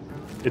flip.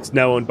 It's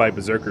now owned by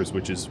Berserkers,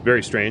 which is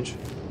very strange.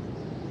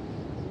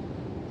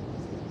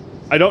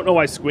 I don't know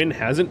why Squin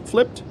hasn't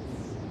flipped.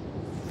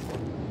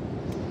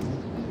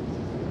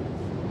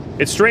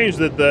 It's strange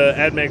that the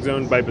AdMag's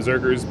owned by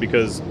Berserkers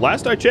because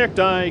last I checked,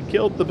 I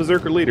killed the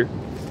Berserker leader.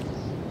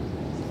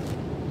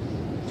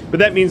 But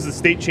that means the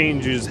state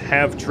changes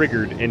have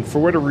triggered, and for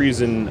whatever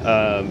reason,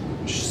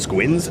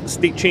 Squin's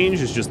state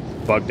change is just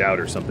bugged out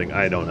or something.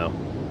 I don't know.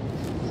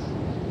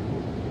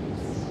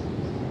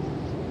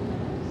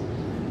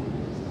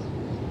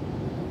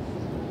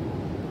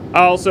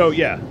 Also,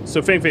 yeah.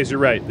 So Fangface, you're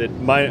right that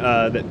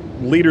that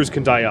leaders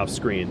can die off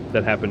screen.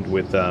 That happened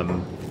with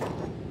your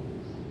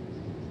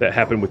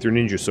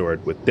ninja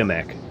sword with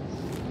Dimak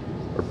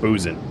or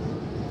Boozin.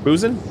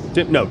 Boozin?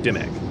 No,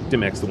 Dimak.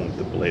 Dimak's the one with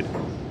the blade.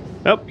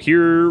 Oh,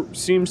 here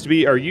seems to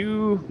be. Are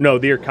you? No,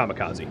 they're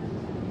Kamikaze.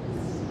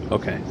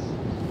 Okay.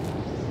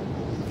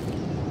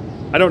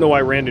 I don't know why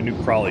I ran to New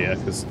Kralia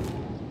because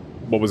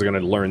what was I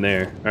going to learn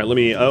there? All right, let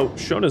me. Oh,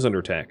 Shona's under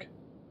attack.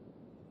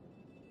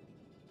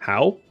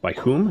 How? By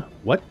whom?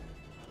 What?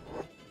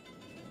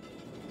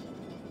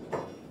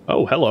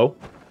 Oh, hello.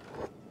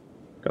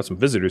 Got some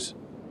visitors.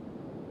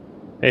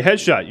 Hey,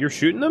 Headshot, you're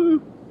shooting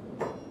them?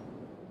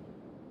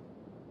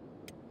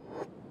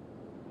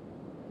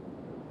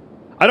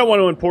 I don't want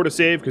to import a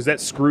save because that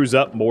screws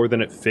up more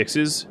than it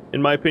fixes,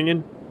 in my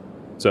opinion.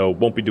 So,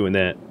 won't be doing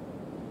that.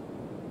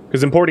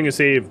 Because importing a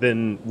save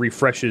then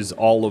refreshes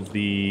all of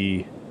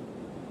the...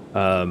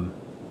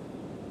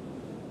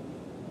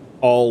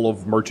 all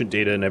of merchant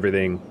data and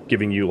everything,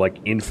 giving you, like,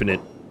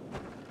 infinite...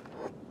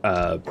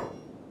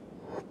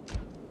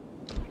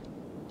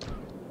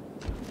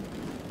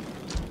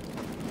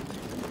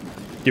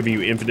 giving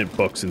you infinite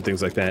books and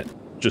things like that.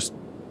 Just...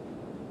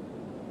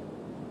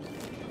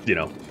 you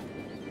know...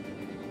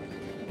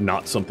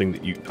 not something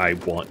that I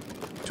want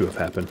to have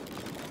happen.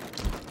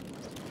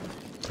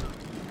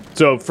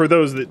 So, for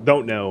those that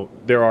don't know,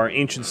 there are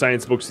ancient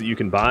science books that you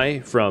can buy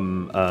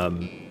from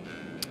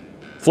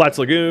Flats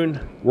Lagoon,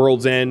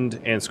 World's End,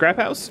 and Scrap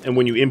House, and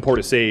when you import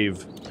a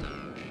save,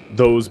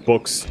 those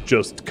books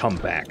just come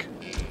back.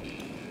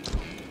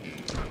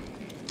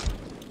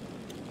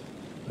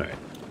 Alright,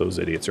 those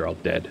idiots are all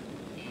dead.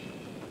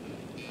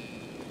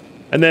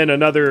 And then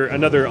another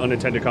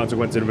unintended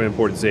consequence of an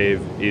imported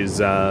save is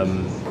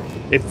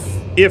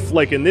if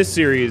like in this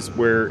series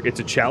where it's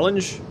a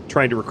challenge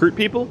trying to recruit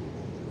people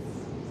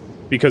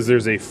because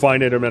there's a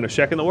finite amount of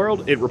Shek in the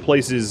world, it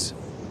replaces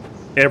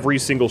every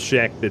single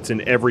Shek that's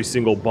in every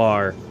single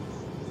bar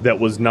that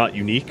was not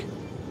unique,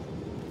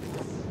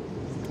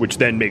 which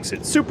then makes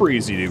it super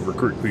easy to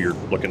recruit who you're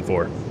looking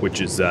for, which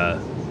is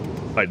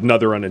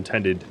another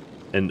unintended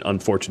and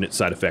unfortunate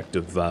side effect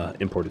of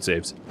imported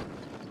saves.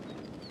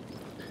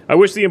 I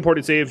wish the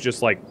imported saves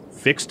just, like,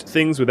 fixed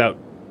things without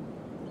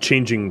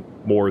changing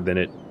more than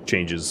it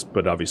changes,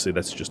 but obviously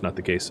that's just not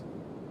the case.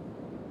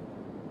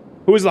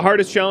 Who was the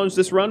hardest challenge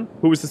this run?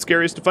 Who was the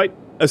scariest to fight?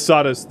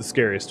 Esata's the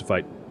scariest to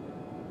fight,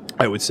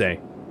 I would say.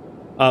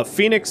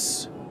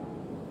 Phoenix...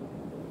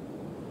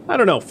 I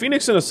don't know.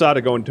 Phoenix and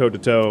Esata going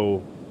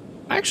toe-to-toe...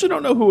 I actually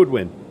don't know who would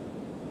win.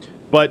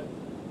 But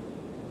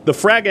the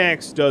Frag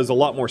Axe does a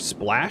lot more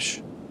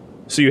splash,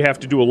 so you have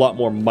to do a lot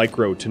more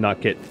micro to not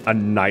get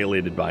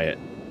annihilated by it.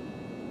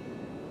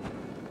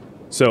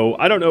 So,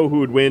 I don't know who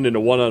would win in a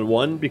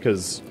one-on-one,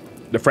 because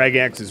the Frag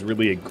Axe is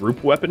really a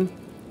group weapon.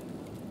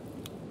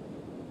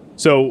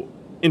 So,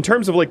 in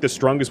terms of, like, the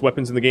strongest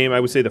weapons in the game, I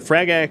would say the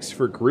Frag Axe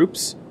for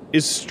groups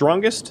is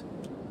strongest,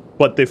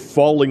 but the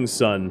Falling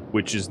Sun,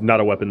 which is not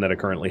a weapon that I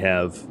currently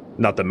have,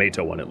 not the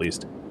Meito one at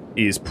least,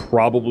 is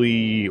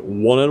probably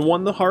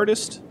one-on-one the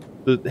hardest,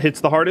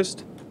 hits the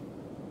hardest.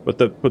 But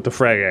the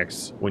Frag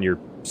Axe, when you're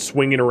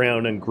swinging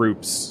around in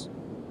groups,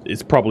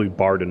 is probably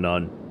bar to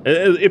none.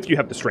 If you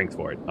have the strength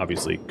for it,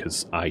 obviously,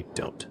 because I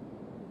don't.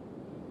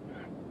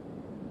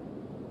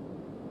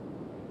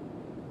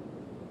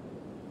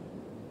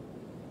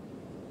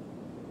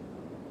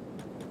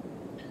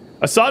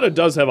 Esata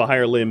does have a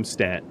higher limb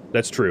stat,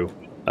 that's true.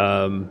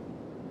 But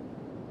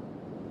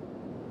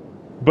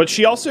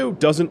she also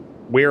doesn't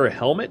wear a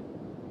helmet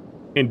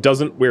and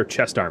doesn't wear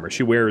chest armor.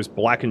 She wears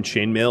blackened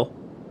chainmail.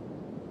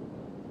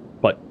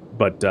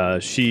 But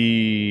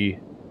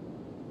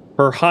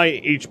her high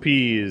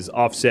HP is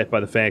offset by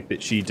the fact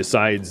that she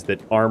decides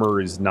that armor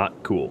is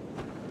not cool.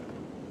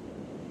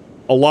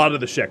 A lot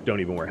of the Shek don't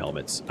even wear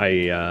helmets.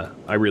 I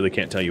really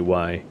can't tell you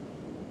why.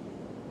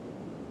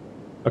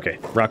 Okay,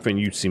 Rockfin,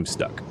 you seem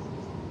stuck.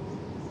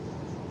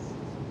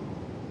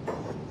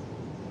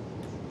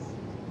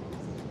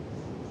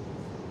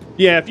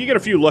 Yeah, if you get a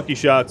few lucky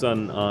shots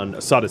on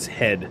Esata's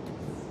head,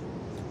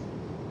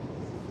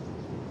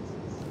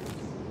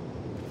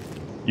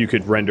 you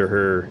could render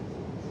her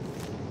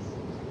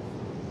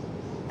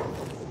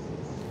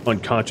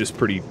unconscious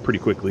pretty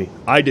quickly.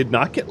 I did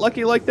not get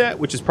lucky like that,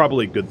 which is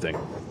probably a good thing,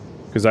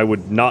 because I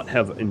would not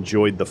have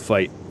enjoyed the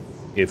fight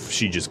if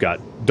she just got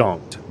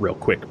donked real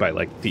quick by,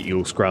 like, the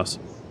Eagle's Cross.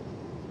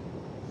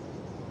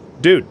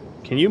 Dude,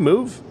 can you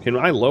move? Can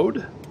I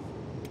load?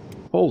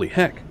 Holy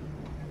heck.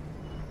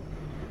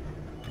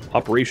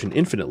 Operation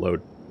Infinite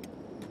Load.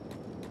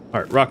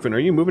 Alright, Rockfin, are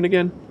you moving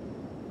again?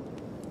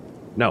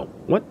 No.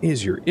 What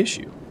is your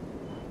issue?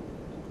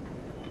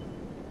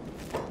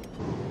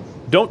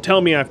 Don't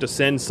tell me I have to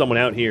send someone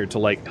out here to,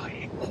 like,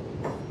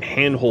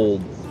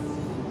 handhold.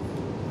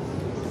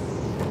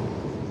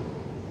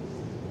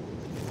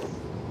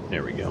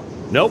 There we go.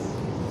 Nope.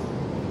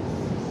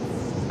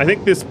 I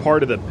think this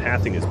part of the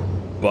pathing is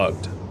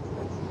bugged,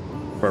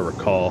 if I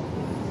recall.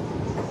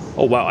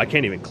 Oh, wow, I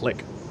can't even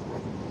click.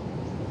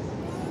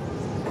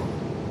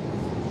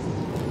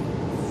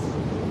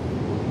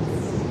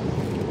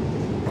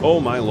 Oh,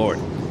 my lord.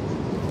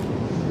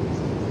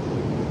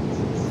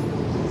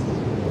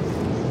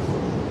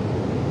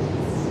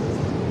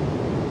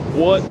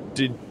 What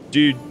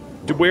did...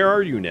 where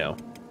are you now?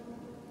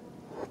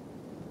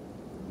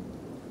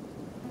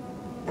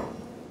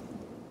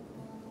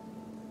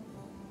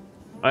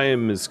 I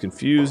am as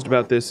confused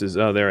about this as...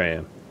 Oh, there I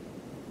am.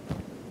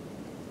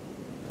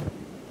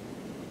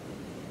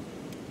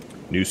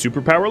 New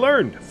superpower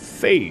learned.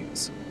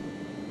 Phase.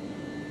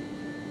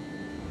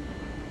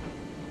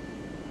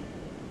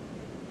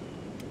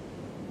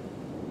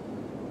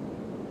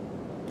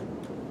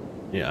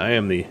 Yeah, I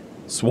am the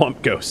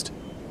swamp ghost.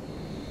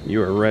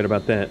 You are right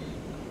about that.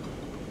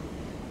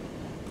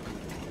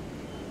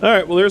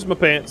 Alright, well there's my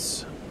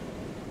pants.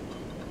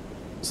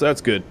 So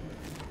that's good.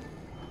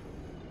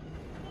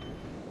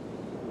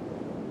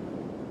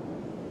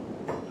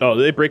 Oh,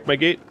 did they break my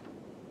gate?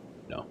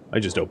 No, I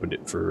just opened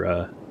it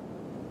for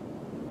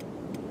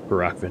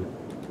Rockfin.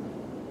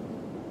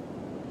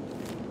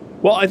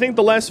 Well, I think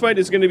the last fight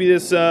is going to be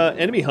this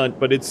enemy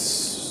hunt, but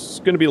it's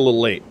going to be a little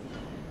late.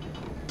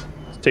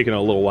 It's taking a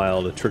little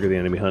while to trigger the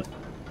enemy hunt.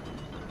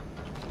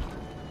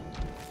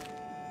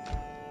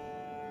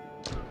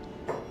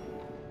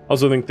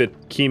 Also think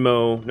that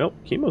chemo... Nope,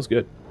 chemo's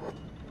good.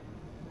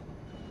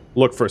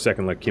 Looked for a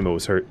second like chemo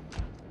was hurt.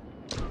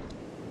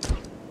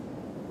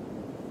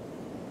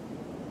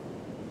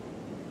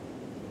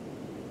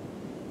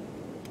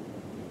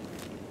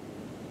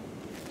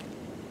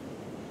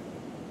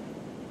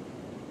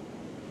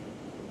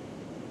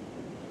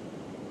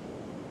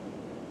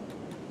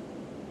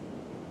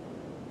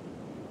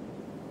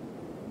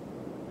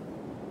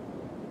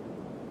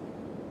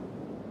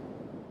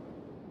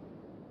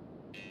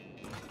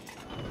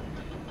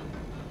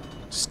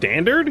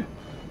 Standard?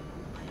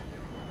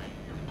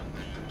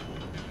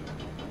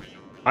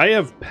 I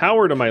have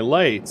power to my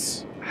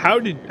lights. How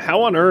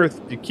on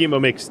earth did chemo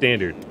make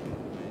standard?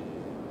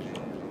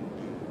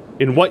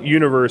 In what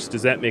universe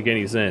does that make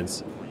any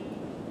sense?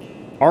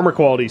 Armor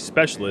quality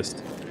specialist.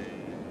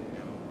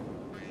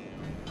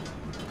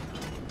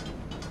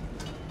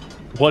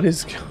 What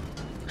is...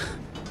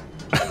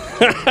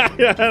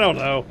 I don't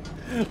know.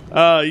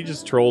 He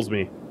just trolls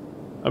me.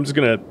 I'm just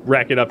gonna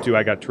rack it up to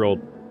I got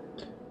trolled.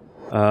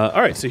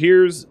 Alright, so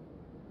here's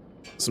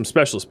some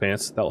specialist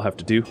pants. That'll have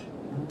to do.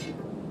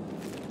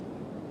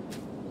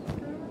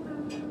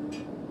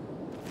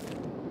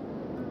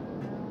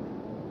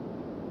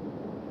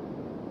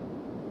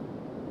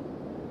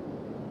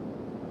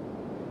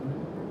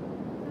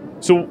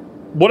 So,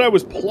 what I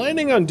was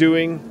planning on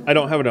doing, I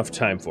don't have enough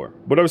time for.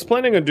 What I was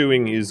planning on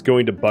doing is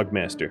going to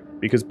Bugmaster,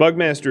 because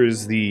Bugmaster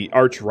is the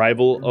arch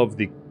rival of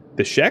the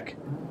Shek,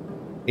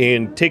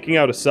 and taking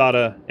out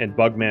Esata and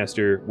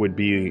Bugmaster would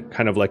be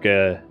kind of like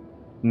a,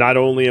 not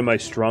only am I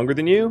stronger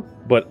than you,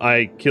 but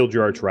I killed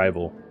your arch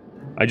rival.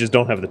 I just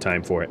don't have the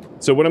time for it.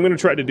 So what I'm going to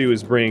try to do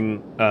is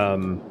bring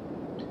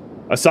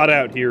Esata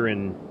out here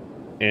and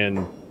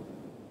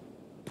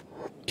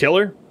kill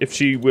her, if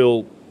she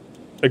will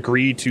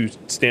agree to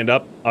stand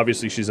up.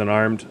 Obviously, she's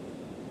unarmed.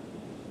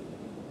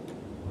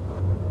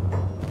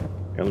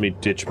 Here, let me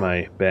ditch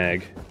my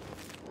bag.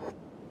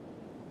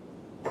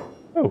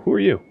 Oh, who are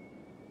you?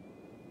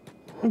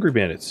 Hungry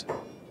bandits.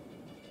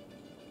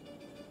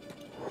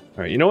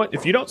 Alright, you know what?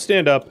 If you don't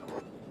stand up,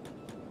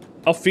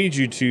 I'll feed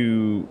you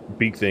to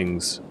big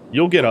things.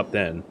 You'll get up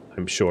then,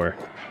 I'm sure.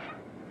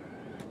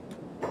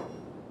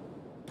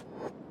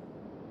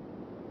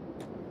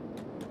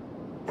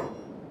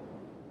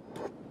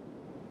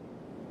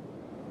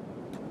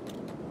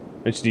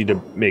 I just need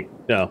to make...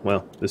 Oh,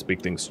 well, this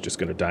big thing's just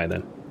gonna die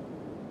then.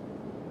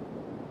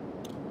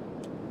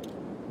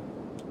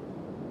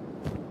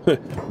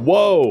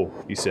 Whoa,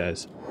 he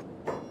says.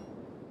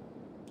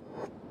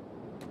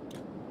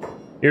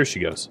 Here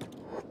she goes.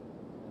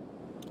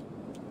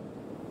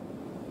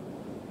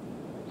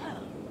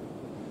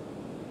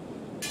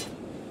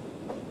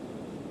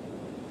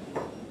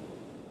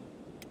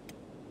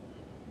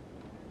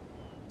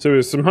 So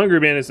there's some hungry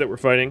bandits that we're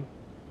fighting.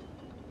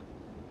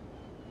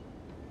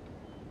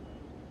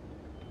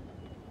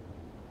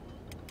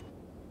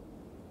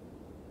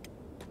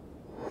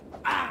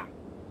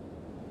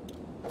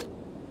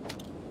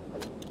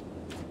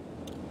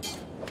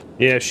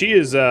 Yeah, she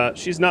is,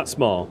 she's not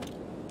small.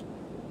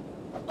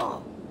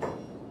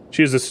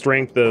 She has a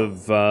strength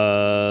of,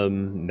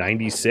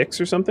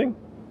 96 or something?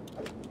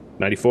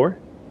 94?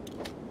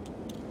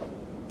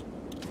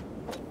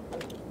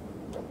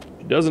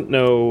 She doesn't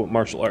know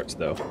martial arts,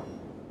 though.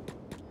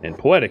 And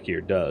Poetic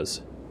here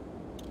does.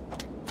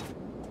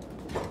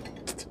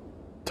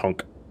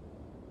 Tunk.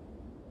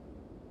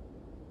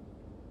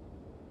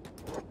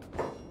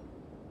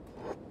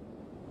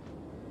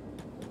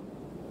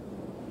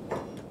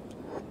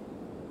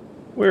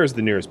 Where is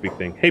the nearest big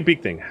thing? Hey,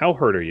 big thing, how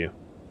hurt are you?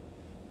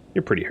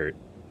 You're pretty hurt.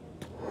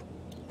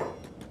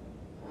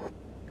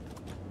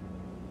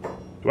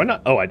 Do I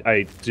not? Oh,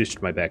 I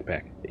ditched my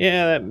backpack.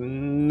 Yeah,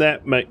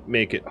 that might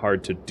make it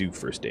hard to do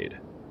first aid.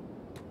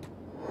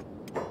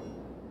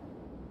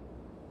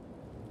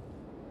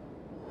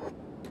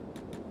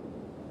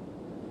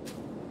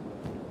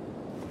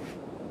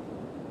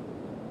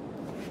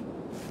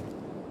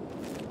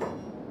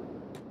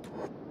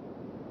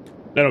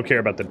 I don't care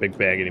about the big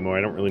bag anymore.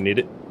 I don't really need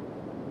it.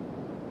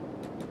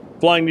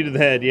 Flying knee to the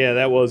head. Yeah,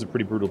 that was a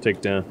pretty brutal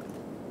takedown.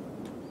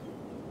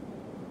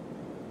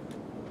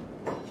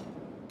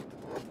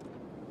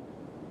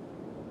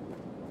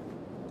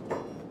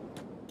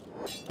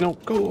 No,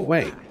 go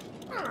away.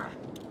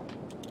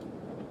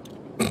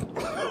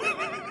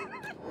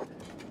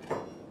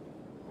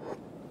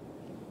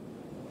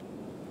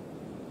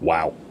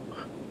 Wow.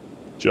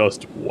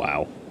 Just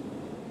wow.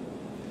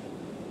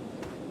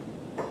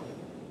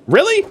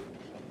 Really?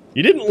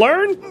 You didn't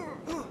learn?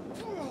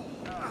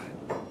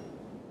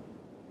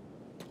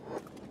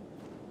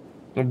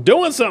 I'm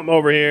doing something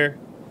over here.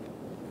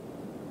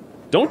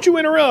 Don't you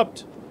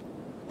interrupt.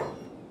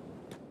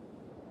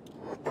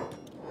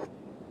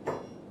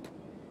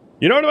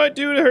 You know what I might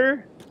do to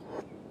her?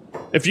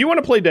 If you want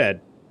to play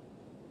dead,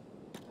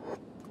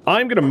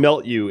 I'm gonna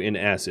melt you in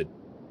acid.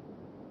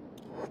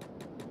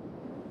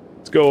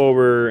 Let's go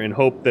over and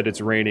hope that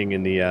it's raining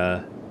in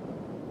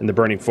the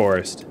burning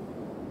forest.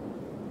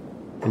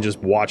 And just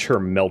watch her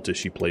melt as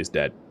she plays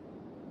dead.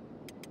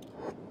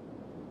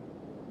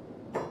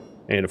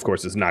 And of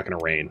course, it's not going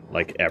to rain,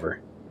 like, ever.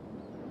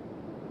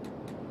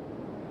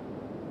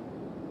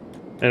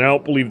 And I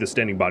don't believe the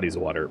standing bodies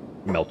of water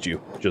melt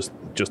you. Just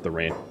the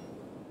rain.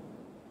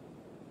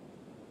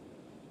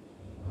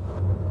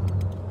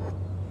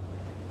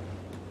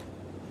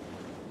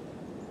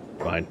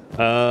 Fine.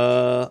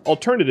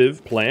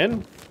 Alternative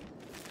plan.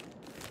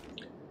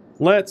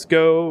 Let's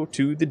go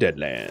to the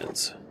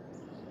Deadlands.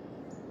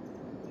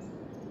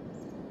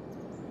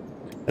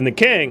 And the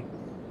king,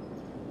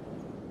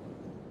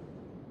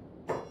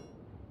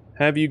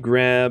 have you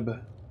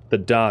grab the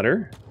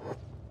daughter,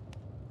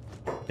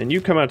 and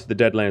you come out to the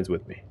Deadlands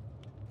with me.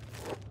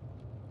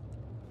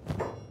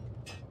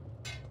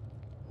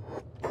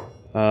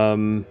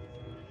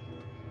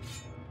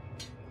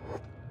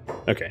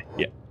 Okay,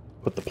 yeah.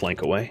 Put the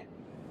plank away.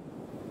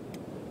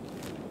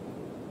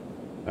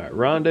 Alright,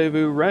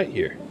 rendezvous right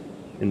here,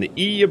 in the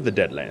E of the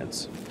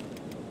Deadlands.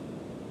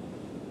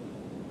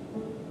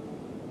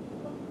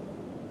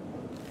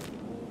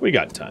 We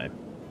got time.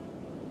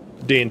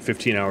 Day and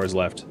 15 hours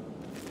left.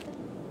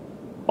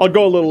 I'll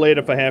go a little late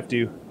if I have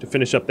to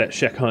finish up that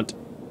Shek hunt.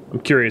 I'm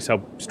curious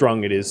how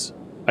strong it is.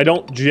 I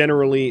don't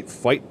generally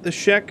fight the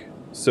Shek,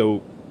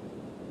 so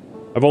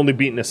I've only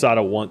beaten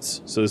Esata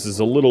once, so this is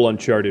a little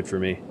uncharted for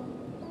me.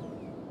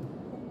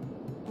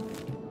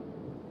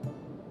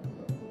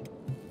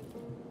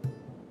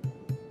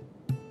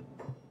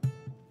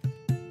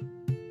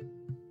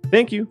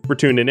 Thank you for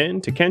tuning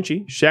in to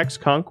Kenshi Shek's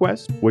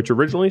Conquest, which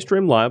originally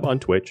streamed live on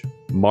Twitch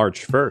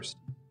March 1st.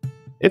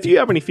 If you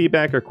have any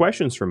feedback or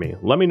questions for me,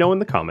 let me know in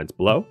the comments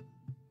below.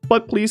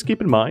 But please keep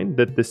in mind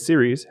that this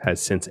series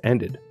has since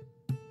ended.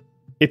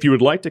 If you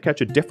would like to catch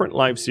a different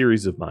live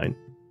series of mine,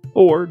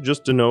 or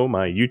just to know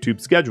my YouTube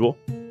schedule,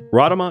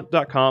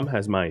 Rhadamant.com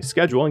has my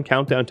schedule and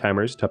countdown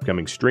timers to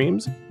upcoming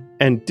streams,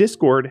 and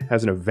Discord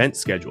has an event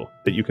schedule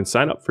that you can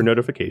sign up for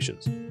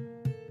notifications.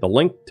 The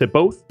link to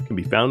both can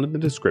be found in the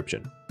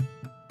description.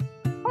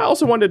 I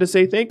also wanted to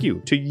say thank you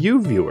to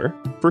you, viewer,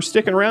 for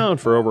sticking around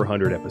for over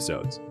 100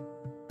 episodes.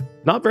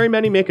 Not very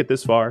many make it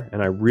this far,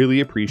 and I really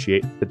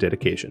appreciate the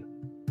dedication.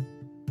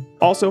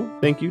 Also,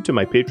 thank you to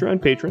my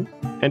Patreon patron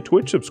and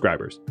Twitch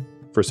subscribers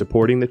for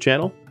supporting the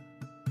channel.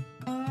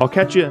 I'll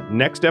catch you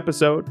next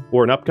episode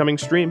or an upcoming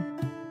stream.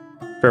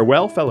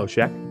 Farewell, fellow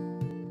Shek.